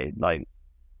I say, like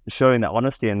showing that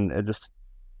honesty and just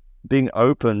being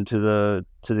open to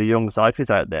the young cyclists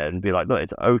out there and be like, look,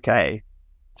 it's okay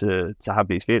to have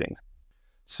these feelings.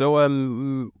 So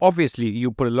obviously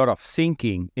you put a lot of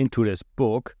thinking into this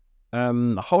book.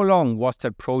 How long was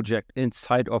that project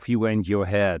inside of you and your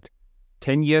head?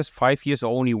 10 years, 5 years,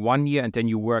 or only 1 year, and then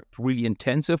you worked really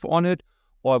intensive on it?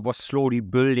 Or it was slowly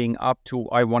building up to,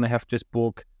 I want to have this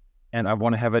book and I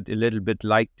want to have it a little bit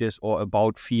like this or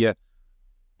about fear?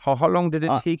 How long did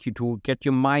it take you to get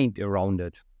your mind around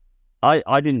it?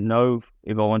 I didn't know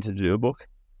if I wanted to do a book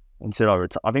until I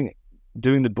retired. I think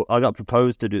doing the book, I got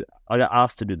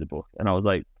asked to do the book, and I was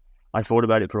like, I thought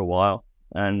about it for a while,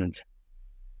 and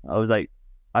I was like,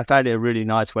 I found it a really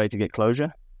nice way to get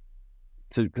closure,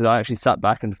 because I actually sat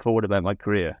back and thought about my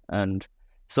career. And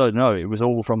so no, it was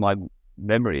all from my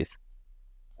memories,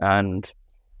 and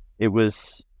it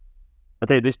was, I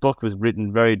tell you, this book was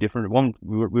written very different.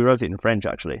 We wrote it in French,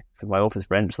 actually, because my author's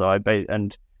French. So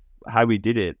and how we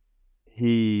did it,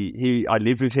 I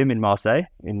lived with him in Marseille,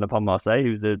 in the Pomme Marseille. He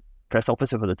was the press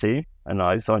officer for the team,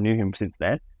 and so I knew him since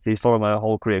then. So he's followed my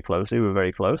whole career closely. We were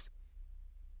very close,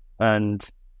 and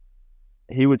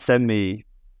he would send me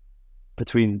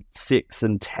between 6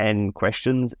 and 10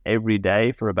 questions every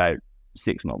day for about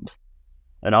 6 months,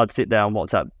 and I'd sit down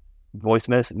WhatsApp voice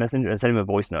messenger and send him a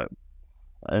voice note.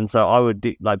 And so I would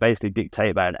basically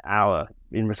dictate about an hour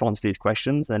in response to these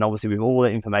questions. And obviously with all the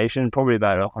information, probably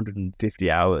about 150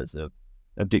 hours of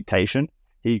dictation,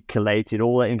 he collated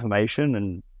all that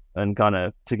information and kind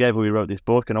of together we wrote this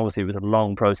book. And obviously it was a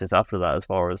long process after that as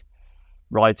far as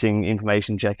writing,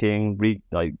 information checking,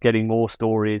 getting more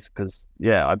stories. Because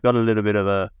I've got a little bit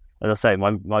of as I say,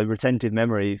 my retentive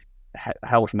memory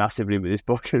helped massively with this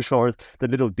book as far as the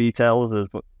little details of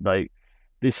like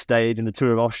this stage in the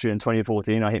Tour of Austria in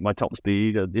 2014, I hit my top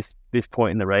speed at this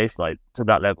point in the race, like to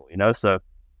that level, So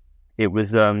it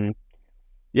was, it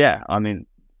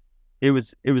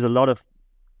was a lot of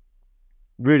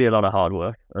hard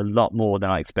work, a lot more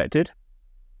than I expected.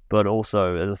 But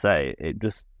also, as I say, it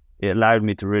allowed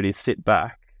me to really sit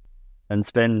back and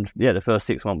spend, the first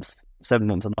 6 months, 7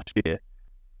 months of last year,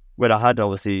 when I had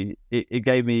obviously, it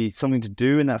gave me something to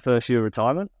do in that first year of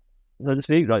retirement, so to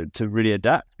speak, like to really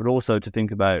adapt, but also to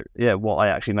think about, what I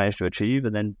actually managed to achieve,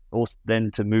 and then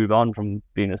to move on from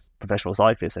being a professional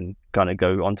cyclist and kind of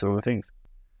go on to other things.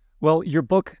 Well, your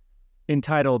book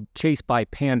entitled Chased by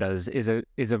Pandas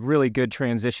is a really good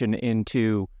transition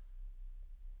into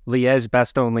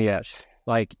Liege-Bastogne-Liege.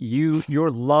 Like your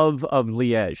love of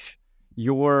Liège,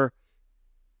 your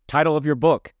title of your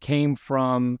book came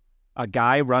from a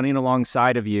guy running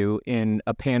alongside of you in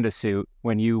a panda suit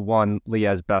when you won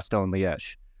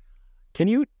Liège-Bastogne-Liege. Can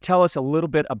you tell us a little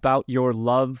bit about your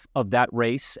love of that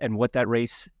race and what that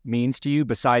race means to you,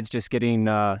 besides just getting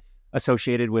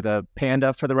associated with a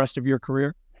panda for the rest of your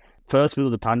career? First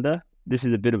with the panda, this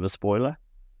is a bit of a spoiler,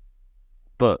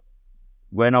 but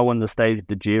when I won the stage of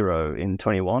the Giro in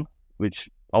 21, which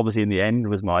obviously in the end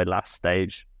was my last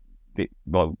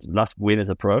last win as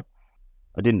a pro,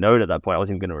 I didn't know it at that point I was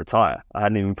even going to retire. I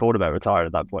hadn't even thought about retiring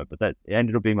at that point, but it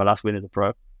ended up being my last win as a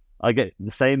pro. I get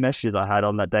the same messages I had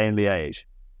on that day in Liège.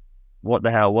 What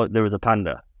the hell? There was a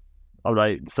panda. I'm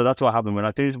like, so that's what happened when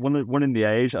I finished one in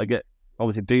Liège. I get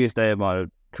obviously biggest day of my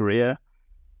career.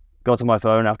 Got to my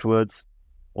phone afterwards,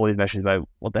 all these messages about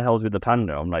what the hell's with the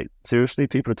panda. I'm like, seriously,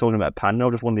 people are talking about panda. I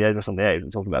just won the Liège on Liège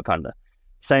and talking about panda.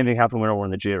 Same thing happened when I won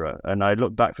the Giro, and I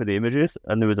looked back for the images,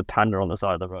 and there was a panda on the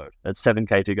side of the road at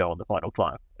 7k to go on the final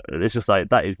climb. It's just like,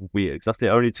 that is weird, because that's the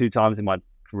only 2 times in my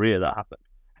career that happened.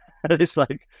 It's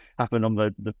like happened on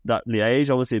that Liège,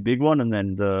 obviously a big one, and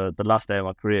then the last day of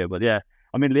my career. But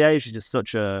Liège is just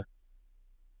such a.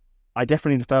 I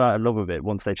definitely fell out of love with it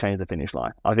once they changed the finish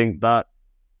line. I think that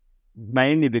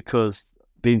mainly because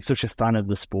being such a fan of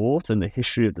the sport and the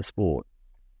history of the sport.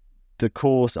 The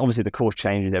course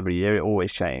changes every year. It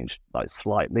always changed, like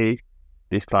slightly.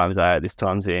 This climb's out, this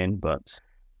time's in. But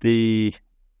I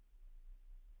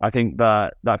think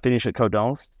that finish at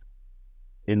Codance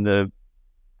in the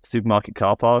supermarket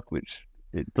car park, which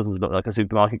it doesn't look like a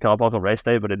supermarket car park on race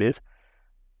day, but it is.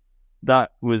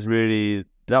 That was a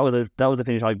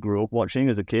finish I grew up watching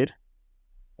as a kid.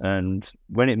 And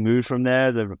when it moved from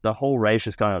there, the whole race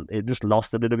just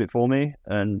lost a little bit for me.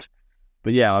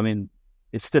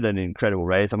 It's still an incredible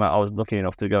race. I was lucky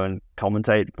enough to go and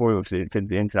commentate for it with the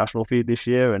international feed this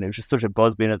year, and it was just such a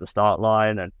buzz being at the start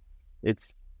line. And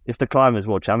it's the Climbers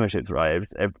World Championships, right?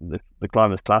 The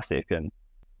Climbers Classic, and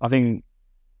I think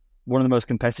one of the most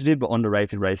competitive but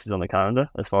underrated races on the calendar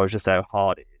as far as just how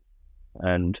hard it is.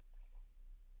 And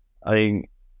I think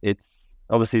it's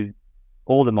obviously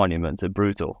all the monuments are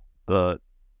brutal, but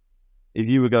if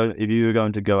you were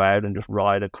going to go out and just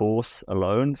ride a course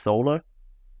alone, solo,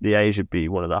 the Liège would be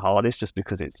one of the hardest, just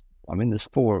because there's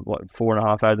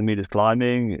 4,500 meters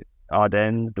climbing,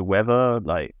 Ardennes, the weather,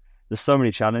 like there's so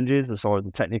many challenges as far as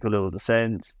the technical little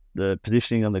descents, the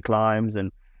positioning on the climbs,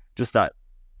 and just that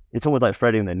it's almost like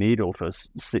threading the needle for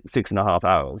 6.5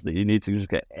 hours, that you need to just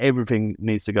get everything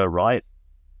needs to go right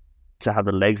to have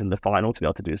the legs in the final to be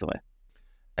able to do something.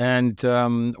 And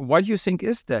why do you think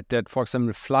is that, for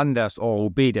example, Flanders or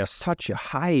Roubaix, there's such a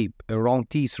hype around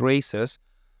these races?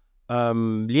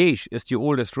 Liège is the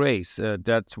oldest race.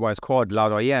 That's why it's called La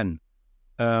Doyenne.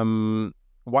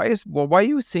 Why do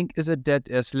you think is it that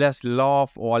there's less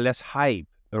love or less hype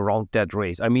around that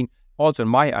race? I mean, also in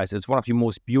my eyes, it's one of the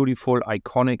most beautiful,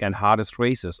 iconic, and hardest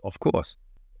races, of course.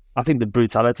 I think the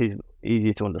brutality is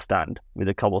easier to understand with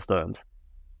the cobblestones,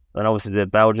 and obviously the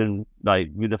Belgian,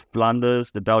 like with the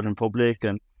Flanders, the Belgian public,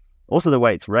 and also the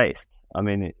way it's raced. I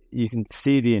mean, you can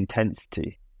see the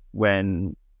intensity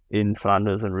when in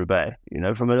Flanders and Roubaix.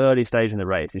 From an early stage in the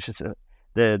race, it's just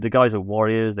the guys are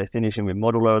warriors. They finish in with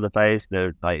mud all over the face.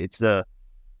 They're like,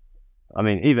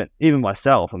 even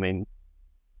myself. I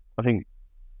think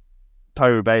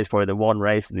Paris-Roubaix is probably the one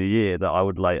race of the year that I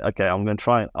would like. Okay, I'm going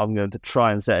to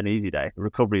try and set an easy day, a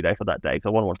recovery day for that day, because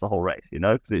I want to watch the whole race.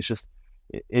 Because it's just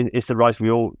it's the race we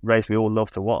all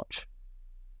love to watch.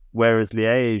 Whereas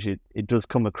Liège, it does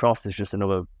come across as just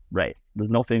another race. There's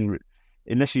nothing,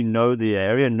 unless you know the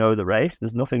area, know the race.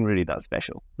 There's nothing really that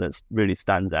special that really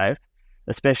stands out.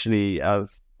 Especially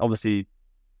as obviously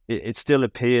it still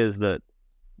appears that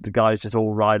the guys just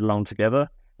all ride along together,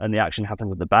 and the action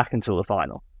happens at the back until the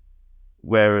final.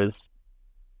 Whereas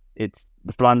it's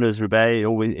the Flanders-Roubaix,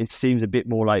 it seems a bit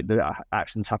more like the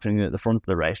action's happening at the front of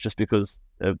the race, just because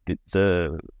of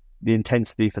the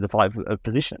intensity for the fight for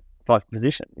position.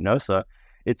 So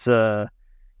it's it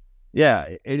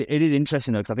is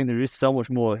interesting though, because I think there is so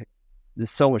much more. There's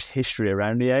so much history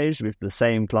around Liège, with the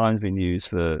same climbs being used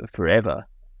for forever,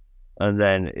 and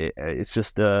then it's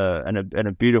just and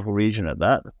a beautiful region at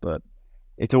that. But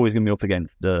it's always going to be up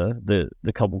against the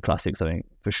Cobble Classics, I think,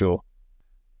 for sure.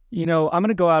 I'm going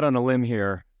to go out on a limb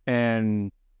here and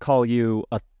call you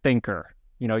a thinker.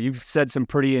 You've said some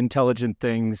pretty intelligent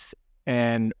things,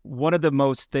 and one of the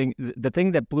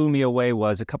thing that blew me away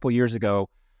was a couple years ago,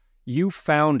 you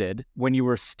founded, when you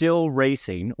were still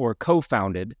racing, or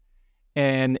co-founded,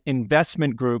 an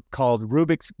investment group called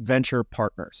Rubik's Venture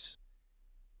Partners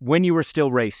when you were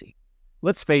still racing.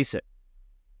 Let's face it,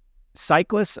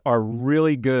 cyclists are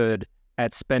really good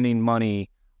at spending money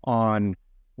on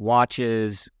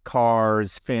watches,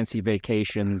 cars, fancy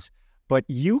vacations, but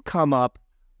you come up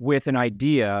with an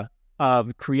idea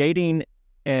of creating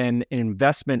an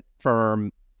investment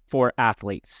firm for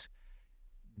athletes.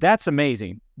 That's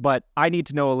amazing, but I need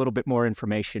to know a little bit more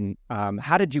information.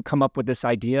 How did you come up with this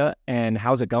idea, and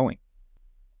how's it going?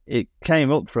 It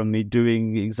came up from me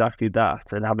doing exactly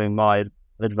that and having my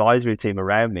advisory team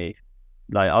around me.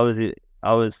 Like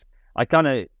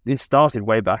it started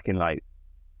way back in like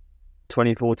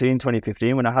 2014,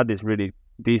 2015, when I had this really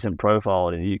decent profile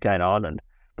in the UK and Ireland,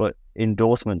 but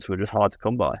endorsements were just hard to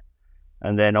come by.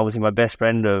 And then obviously my best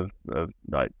friend of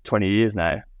like 20 years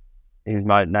now, he's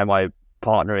my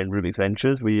partner in Rubik's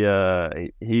Ventures.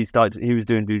 He was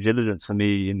doing due diligence for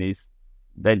me in these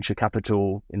venture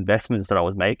capital investments that I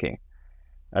was making.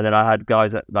 And then I had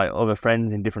guys like other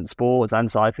friends in different sports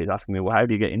and cyclists asking me, well, how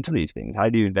do you get into these things? How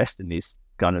do you invest in these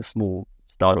kind of small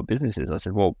startup businesses? I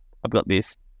said, well, I've got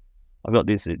this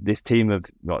team of,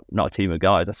 not a team of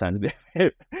guys, that sounds a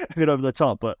bit over the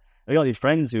top, but I got these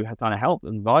friends who have kind of helped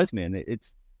and advised me, and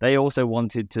they also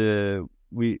wanted to,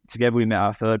 together we met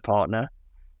our third partner,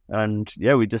 and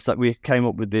we came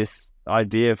up with this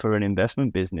idea for an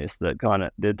investment business that kind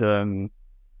of did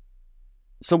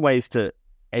some ways to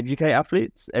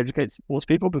educate sports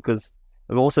people, because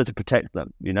and also to protect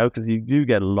them, because you do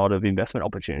get a lot of investment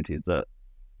opportunities that,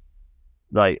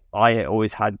 like, I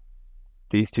always had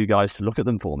these two guys to look at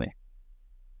them for me,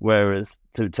 whereas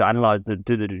to analyze do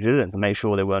the due diligence and make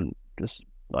sure they weren't just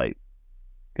like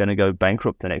going to go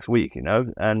bankrupt the next week,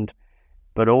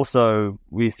 but also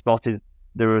we spotted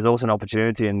there was also an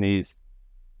opportunity in these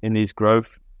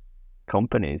growth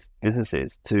companies,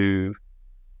 businesses, to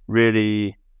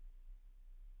really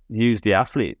use the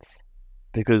athletes,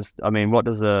 because what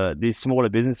does these smaller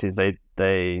businesses,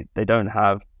 they don't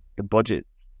have the budget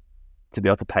to be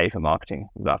able to pay for marketing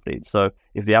with athletes. So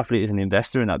if the athlete is an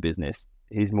investor in that business,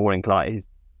 he's more inclined. He's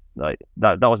like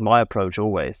that was my approach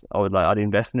always. I'd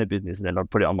invest in a business and then I'd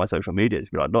put it on my social media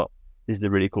to be like, look, this is a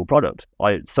really cool product.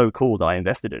 It's so cool that I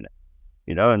invested in it,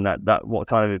 and that what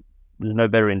kind of, there's no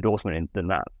better endorsement than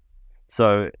that.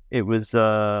 So it was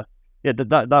that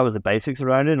was the basics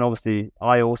around it. And obviously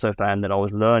I also found that I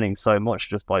was learning so much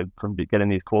just from getting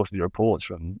these quarterly reports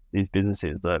from these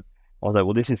businesses, that I was like,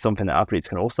 well, this is something that athletes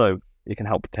can also, it can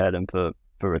help prepare them for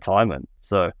retirement.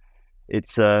 So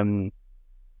it's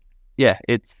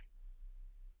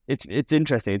it's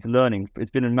interesting. It's learning.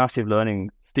 It's been a massive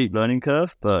steep learning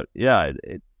curve. But yeah,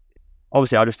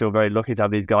 obviously I just feel very lucky to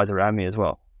have these guys around me as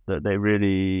well, that they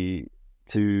really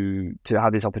to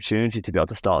have this opportunity to be able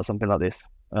to start something like this,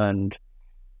 and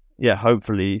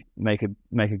hopefully make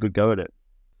a good go at it.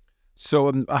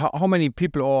 So how many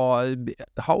people, or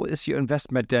how is your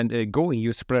investment then going?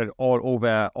 You spread all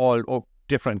over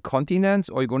different continents,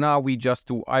 or you go, now we just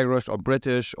do Irish or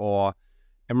British or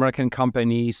American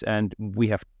companies and we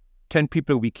have 10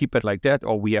 people, we keep it like that,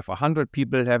 or we have 100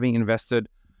 people having invested?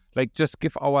 Like, just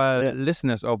give our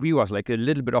listeners or viewers like a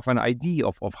little bit of an idea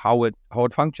of how it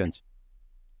functions.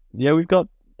 Yeah, we've got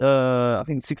I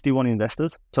think 61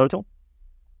 investors total.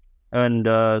 And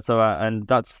and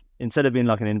that's, instead of being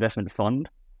like an investment fund,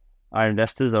 our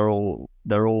investors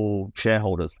they're all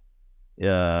shareholders.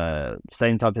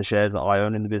 Same type of shares that I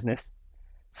own in the business.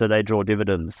 So they draw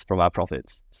dividends from our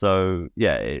profits. So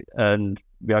and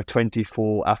we have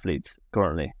 24 athletes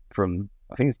currently from,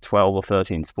 I think it's 12 or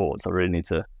 13 sports. I really need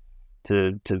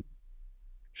to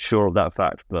shore up that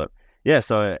fact. But yeah,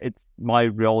 so my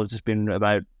role has just been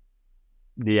about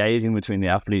liaising between the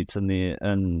athletes and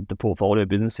the portfolio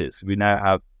businesses. We now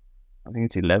have, I think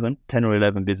it's 10 or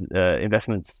 11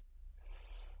 investments.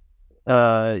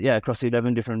 Across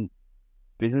 11 different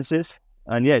businesses.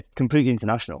 And yeah, it's completely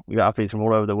international. We got athletes from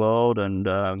all over the world,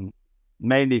 and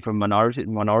mainly from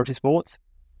minority sports.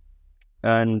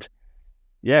 And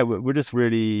yeah, we're just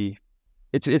really,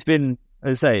 it's been,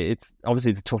 as I say, it's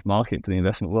obviously it's a tough market for the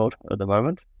investment world at the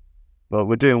moment, but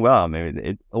we're doing well. I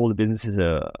mean, all the businesses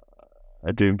are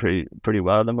doing pretty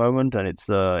well at the moment, and it's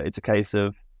a case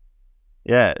of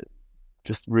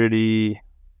just really,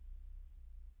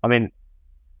 I mean,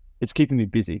 it's keeping me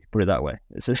busy, put it that way.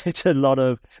 It's a lot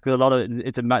of,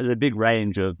 there's a big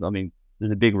range of, I mean,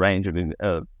 there's a big range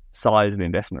of size of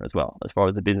investment as well, as far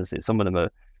as the businesses. Some of them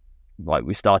are like,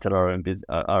 we started our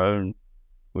own,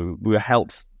 we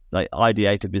helped like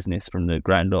ideate a business from the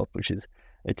ground up,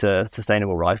 it's a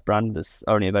sustainable rice brand that's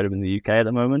only available in the UK at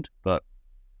the moment, but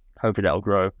hopefully that'll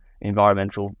grow,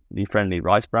 environmentally friendly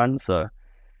rice brand. So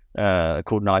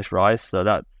called Nice Rice. So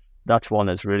that's one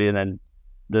that's really, and then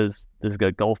there's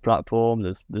a golf platform.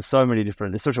 There's so many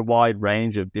different. There's such a wide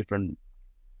range of different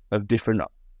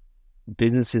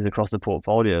businesses across the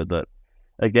portfolio that,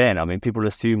 again, I mean, people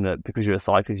assume that because you're a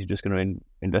cyclist, you're just going to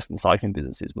invest in cycling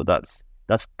businesses, but that's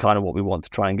kind of what we want to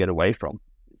try and get away from.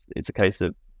 It's a case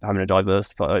of having a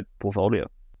diversified portfolio,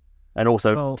 and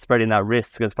also spreading that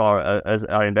risk as far as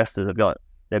our investors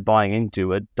they're buying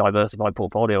into a diversified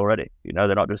portfolio already. You know,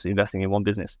 they're not just investing in one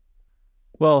business.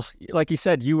 Well, like you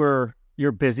said, you're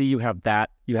busy. You have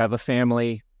a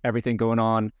family, everything going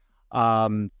on.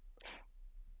 I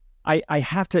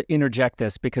have to interject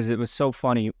this because it was so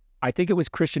funny. I think it was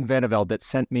Christian Vandervelde that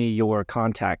sent me your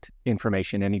contact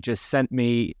information, and he just sent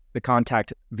me the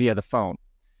contact via the phone.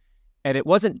 And it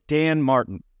wasn't Dan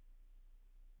Martin.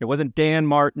 It wasn't Dan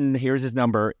Martin, here's his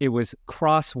number. It was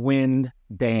Crosswind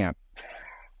Dan.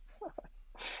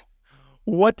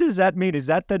 What does that mean? Is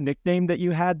that the nickname that you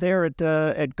had there at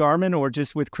Garmin, or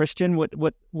just with Christian?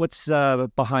 What's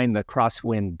behind the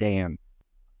Crosswind Dan?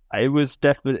 It was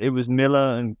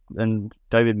Miller and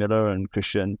David Miller and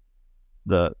Christian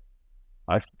that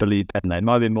I believe, and it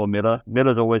might have been more Miller.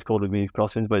 Miller's always called me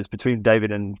Crosswind, but it's between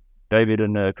David and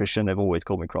Christian. They've always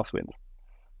called me Crosswind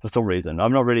for some reason.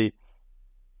 I'm not really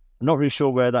sure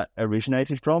where that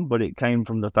originated from, but it came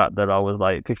from the fact that I was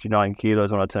like 59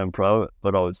 kilos when I turned pro,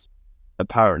 but I was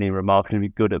apparently remarkably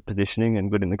good at positioning and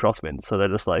good in the crosswind. So they're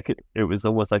just like, it was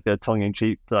almost like a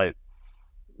tongue-in-cheek, like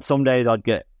some days I'd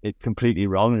get it completely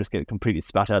wrong and just get completely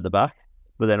spat out the back,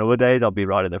 but then other days I'll be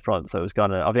right in the front. So it was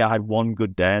kind of, I think I had one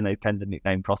good day and they tended to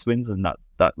nickname crosswinds, and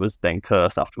that was then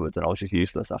cursed afterwards, and I was just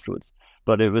useless afterwards.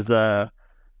 But it was that's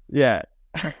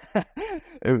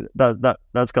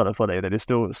kind of funny that it's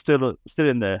still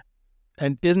in there.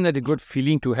 And isn't it a good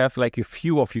feeling to have like a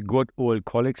few of your good old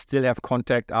colleagues still have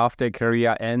contact after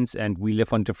career ends, and we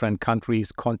live on different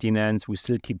countries, continents, we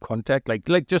still keep contact,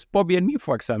 like just Bobby and me,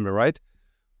 for example, right?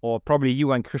 Or probably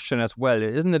you and Christian as well.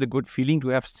 Isn't it a good feeling to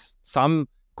have some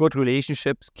good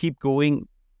relationships keep going,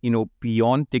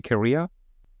 beyond the career?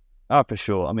 Oh, for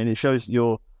sure. I mean, it shows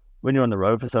when you're on the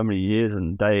road for so many years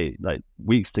and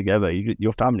weeks together,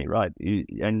 you're family, right?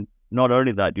 And not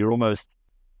only that,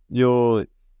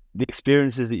 the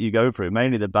experiences that you go through,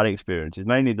 mainly the bad experiences,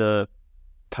 mainly the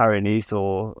Paris-Nice,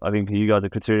 or I think you guys are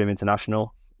considering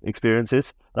international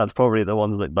experiences. That's probably the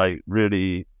ones that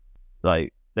really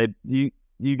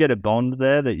you get a bond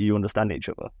there that you understand each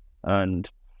other. And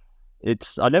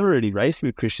I never really raced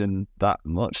with Christian that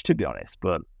much, to be honest,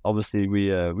 but obviously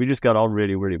we just got on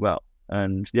really, really well.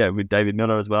 And yeah, with David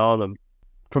Miller as well,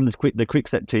 from the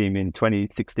Quickstep team in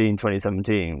 2016,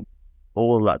 2017,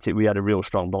 all of that, we had a real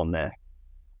strong bond there.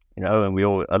 And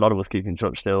a lot of us keep in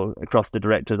touch still across the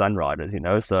directors and riders,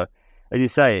 So as you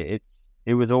say,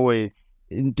 it was always,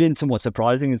 it's been somewhat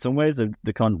surprising in some ways,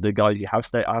 the guys you have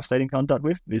stayed in contact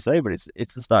with, you say, but it's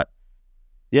just that,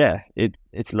 yeah,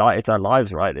 it's our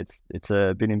lives, right? It's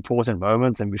been important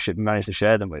moments, and we should manage to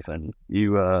share them with. And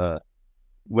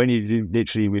when you do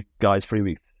literally with guys 3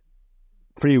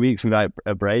 weeks without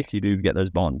a break, you do get those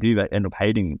bonds. You end up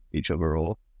hating each other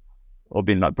or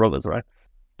being like brothers, right?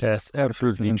 That's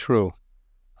absolutely true.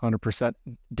 100%.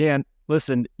 Dan,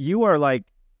 listen, you are like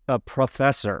a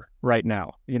professor right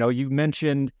now. You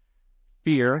mentioned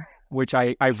fear, which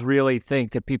I really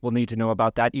think that people need to know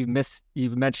about that.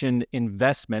 You've mentioned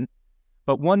investment,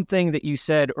 but one thing that you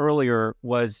said earlier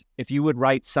was if you would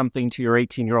write something to your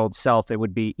 18-year-old self, it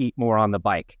would be eat more on the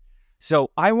bike.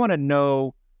 So I want to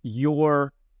know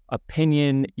your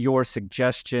opinion, your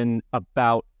suggestion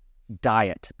about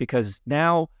diet, because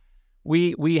now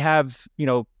we have,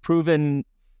 proven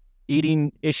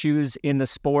eating issues in the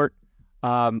sport.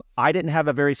 I didn't have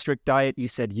a very strict diet. You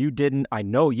said you didn't. I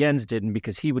know Jens didn't,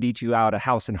 because he would eat you out of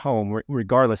house and home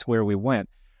regardless where we went.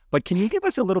 But can you give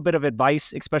us a little bit of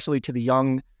advice, especially to the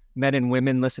young men and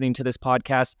women listening to this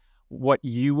podcast, what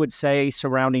you would say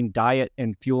surrounding diet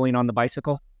and fueling on the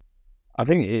bicycle? I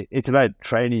think it's about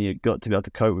training your gut to be able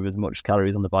to cope with as much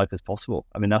calories on the bike as possible.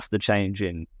 I mean, that's the change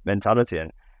in mentality.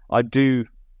 And I do,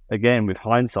 again, with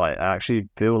hindsight, I actually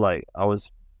feel like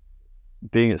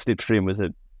being at Slipstream was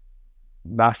a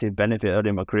massive benefit early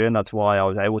in my career. And that's why I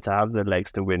was able to have the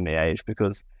legs to win the age,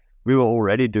 because we were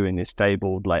already doing this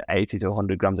fabled 80 to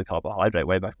 100 grams of carbohydrate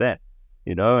way back then,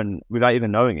 and without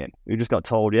even knowing it. We just got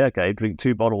told, yeah, okay, drink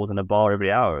 2 bottles and a bar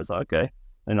every hour. It's like, okay.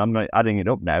 And I'm adding it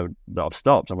up now that I've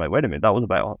stopped. I'm like, wait a minute, that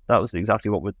was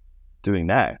exactly what we're doing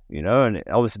now, and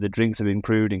obviously the drinks have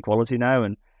improved in quality now.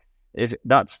 And if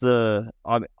that's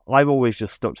I've always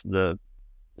just stuck to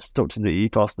the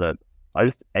ethos that I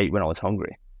just ate when I was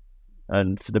hungry.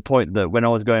 And to the point that when I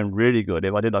was going really good,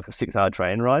 if I did a 6-hour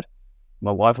train ride,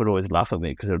 my wife would always laugh at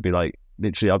me, because it would be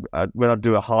literally, when I'd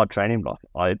do a hard training block,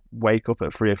 I'd wake up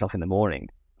at 3 o'clock in the morning,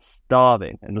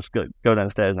 starving, and just go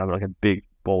downstairs and have a big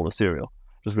bowl of cereal.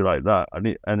 Just be like that,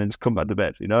 and then just come back to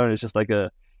bed, and it's just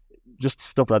just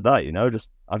stuff like that,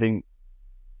 I think,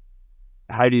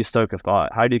 how do you stoke a fire?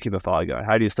 How do you keep a fire going?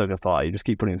 How do you stoke a fire? You just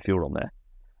keep putting fuel on there.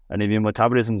 And if your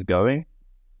metabolism's going,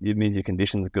 it means your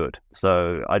condition's good.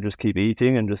 So I just keep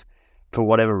eating, and just, for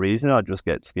whatever reason, I just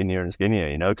get skinnier and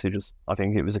skinnier, because I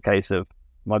think it was a case of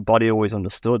my body always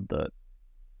understood that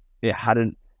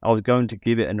I was going to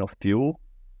give it enough fuel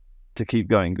to keep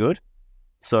going good.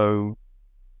 So,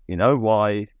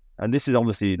 why, and this is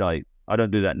obviously I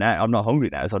don't do that now. I'm not hungry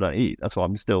now, so I don't eat. That's why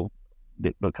I'm still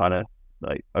kind of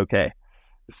okay.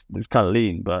 It's kind of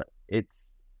lean, but I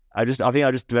think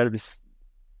I just developed this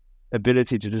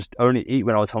ability to just only eat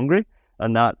when I was hungry.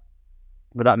 And that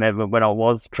meant when I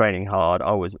was training hard,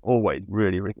 I was always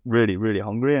really, really, really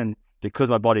hungry. And because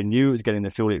my body knew it was getting the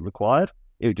fuel it required,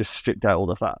 it just stripped out all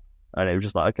the fat. And it was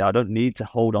just okay, I don't need to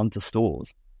hold on to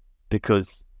stores,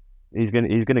 because he's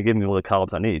gonna give me all the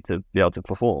carbs I need to be able to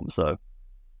perform. So,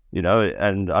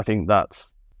 and I think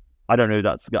I don't know if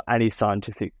that's got any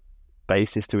scientific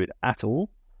basis to it at all,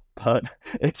 but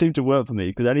it seemed to work for me,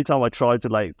 because anytime I tried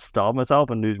to starve myself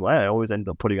and lose weight, I always ended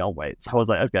up putting on weight. So I was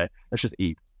like, okay, let's just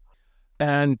eat.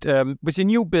 And with your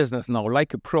new business now,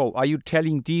 like a pro, are you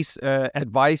telling these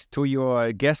advice to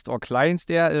your guests or clients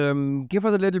there? Give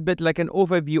us a little bit an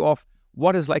overview of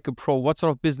what is Like a Pro. What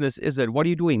sort of business is it? What are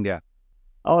you doing there?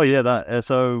 Oh yeah,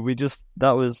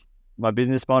 that was my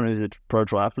business partner, who's a pro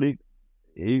triathlete.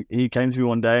 He came to me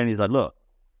one day and he's like, look,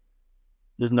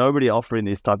 there's nobody offering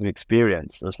this type of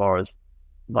experience as far as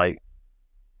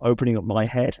opening up my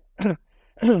head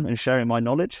and sharing my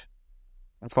knowledge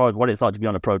as far as what it's like to be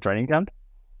on a pro training camp,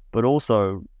 but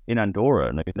also in Andorra.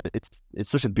 And it's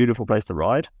such a beautiful place to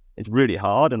ride. It's really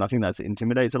hard, and I think that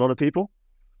intimidates a lot of people.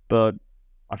 But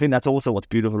I think that's also what's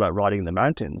beautiful about riding in the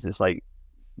mountains. It's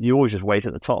you always just wait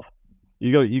at the top.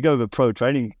 You go with a pro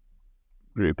training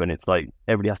group, and it's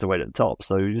everybody has to wait at the top.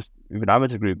 So you just, with an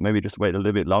amateur group, maybe just wait a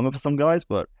little bit longer for some guys,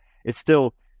 but it's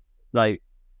still I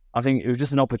think it was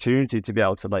just an opportunity to be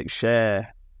able to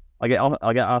share. I get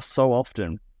asked so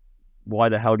often, why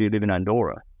the hell do you live in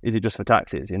Andorra? Is it just for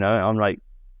taxes? I'm like,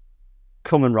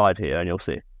 come and ride here and you'll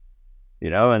see.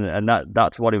 And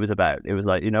that's what it was about. It was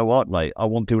what? I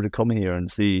want people to come here and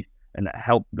see and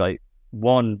help,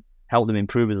 one, help them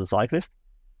improve as a cyclist,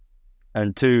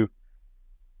 and two,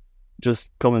 just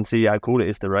come and see how cool it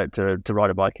is to ride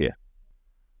a bike here.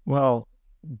 Well,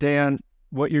 Dan,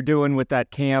 what you're doing with that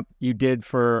camp you did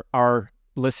for our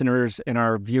listeners and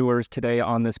our viewers today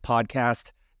on this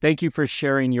podcast, thank you for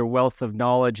sharing your wealth of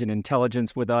knowledge and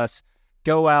intelligence with us.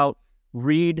 Go out,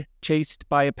 read Chased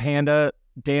by a Panda,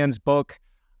 Dan's book,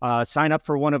 sign up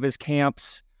for one of his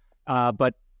camps.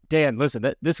 But Dan,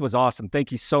 listen, this was awesome.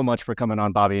 Thank you so much for coming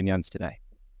on Bobby and Jens today.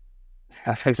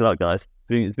 Thanks a lot, guys.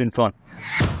 It's been fun.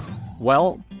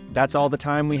 Well, that's all the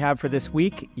time we have for this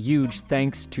week. Huge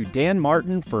thanks to Dan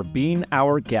Martin for being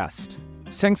our guest.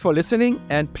 Thanks for listening,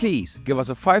 and please give us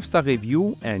a 5-star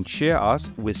review and share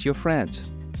us with your friends.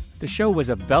 The show was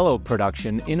a Velo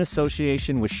production in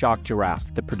association with Shocked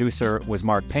Giraffe. The producer was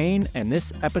Mark Payne, and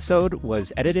this episode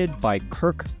was edited by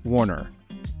Kirk Warner.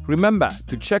 Remember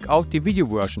to check out the video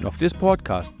version of this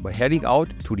podcast by heading out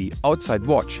to the Outside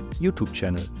Watch YouTube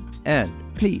channel. And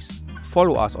please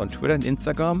follow us on Twitter and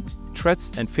Instagram,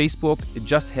 Threads and Facebook.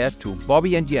 Just head to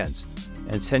Bobby and Jens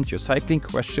and send your cycling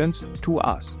questions to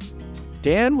us.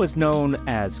 Dan was known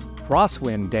as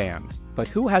Crosswind Dan, but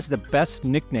who has the best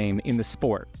nickname in the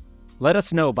sport? Let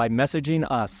us know by messaging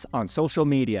us on social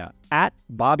media at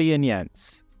Bobby and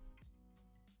Jens.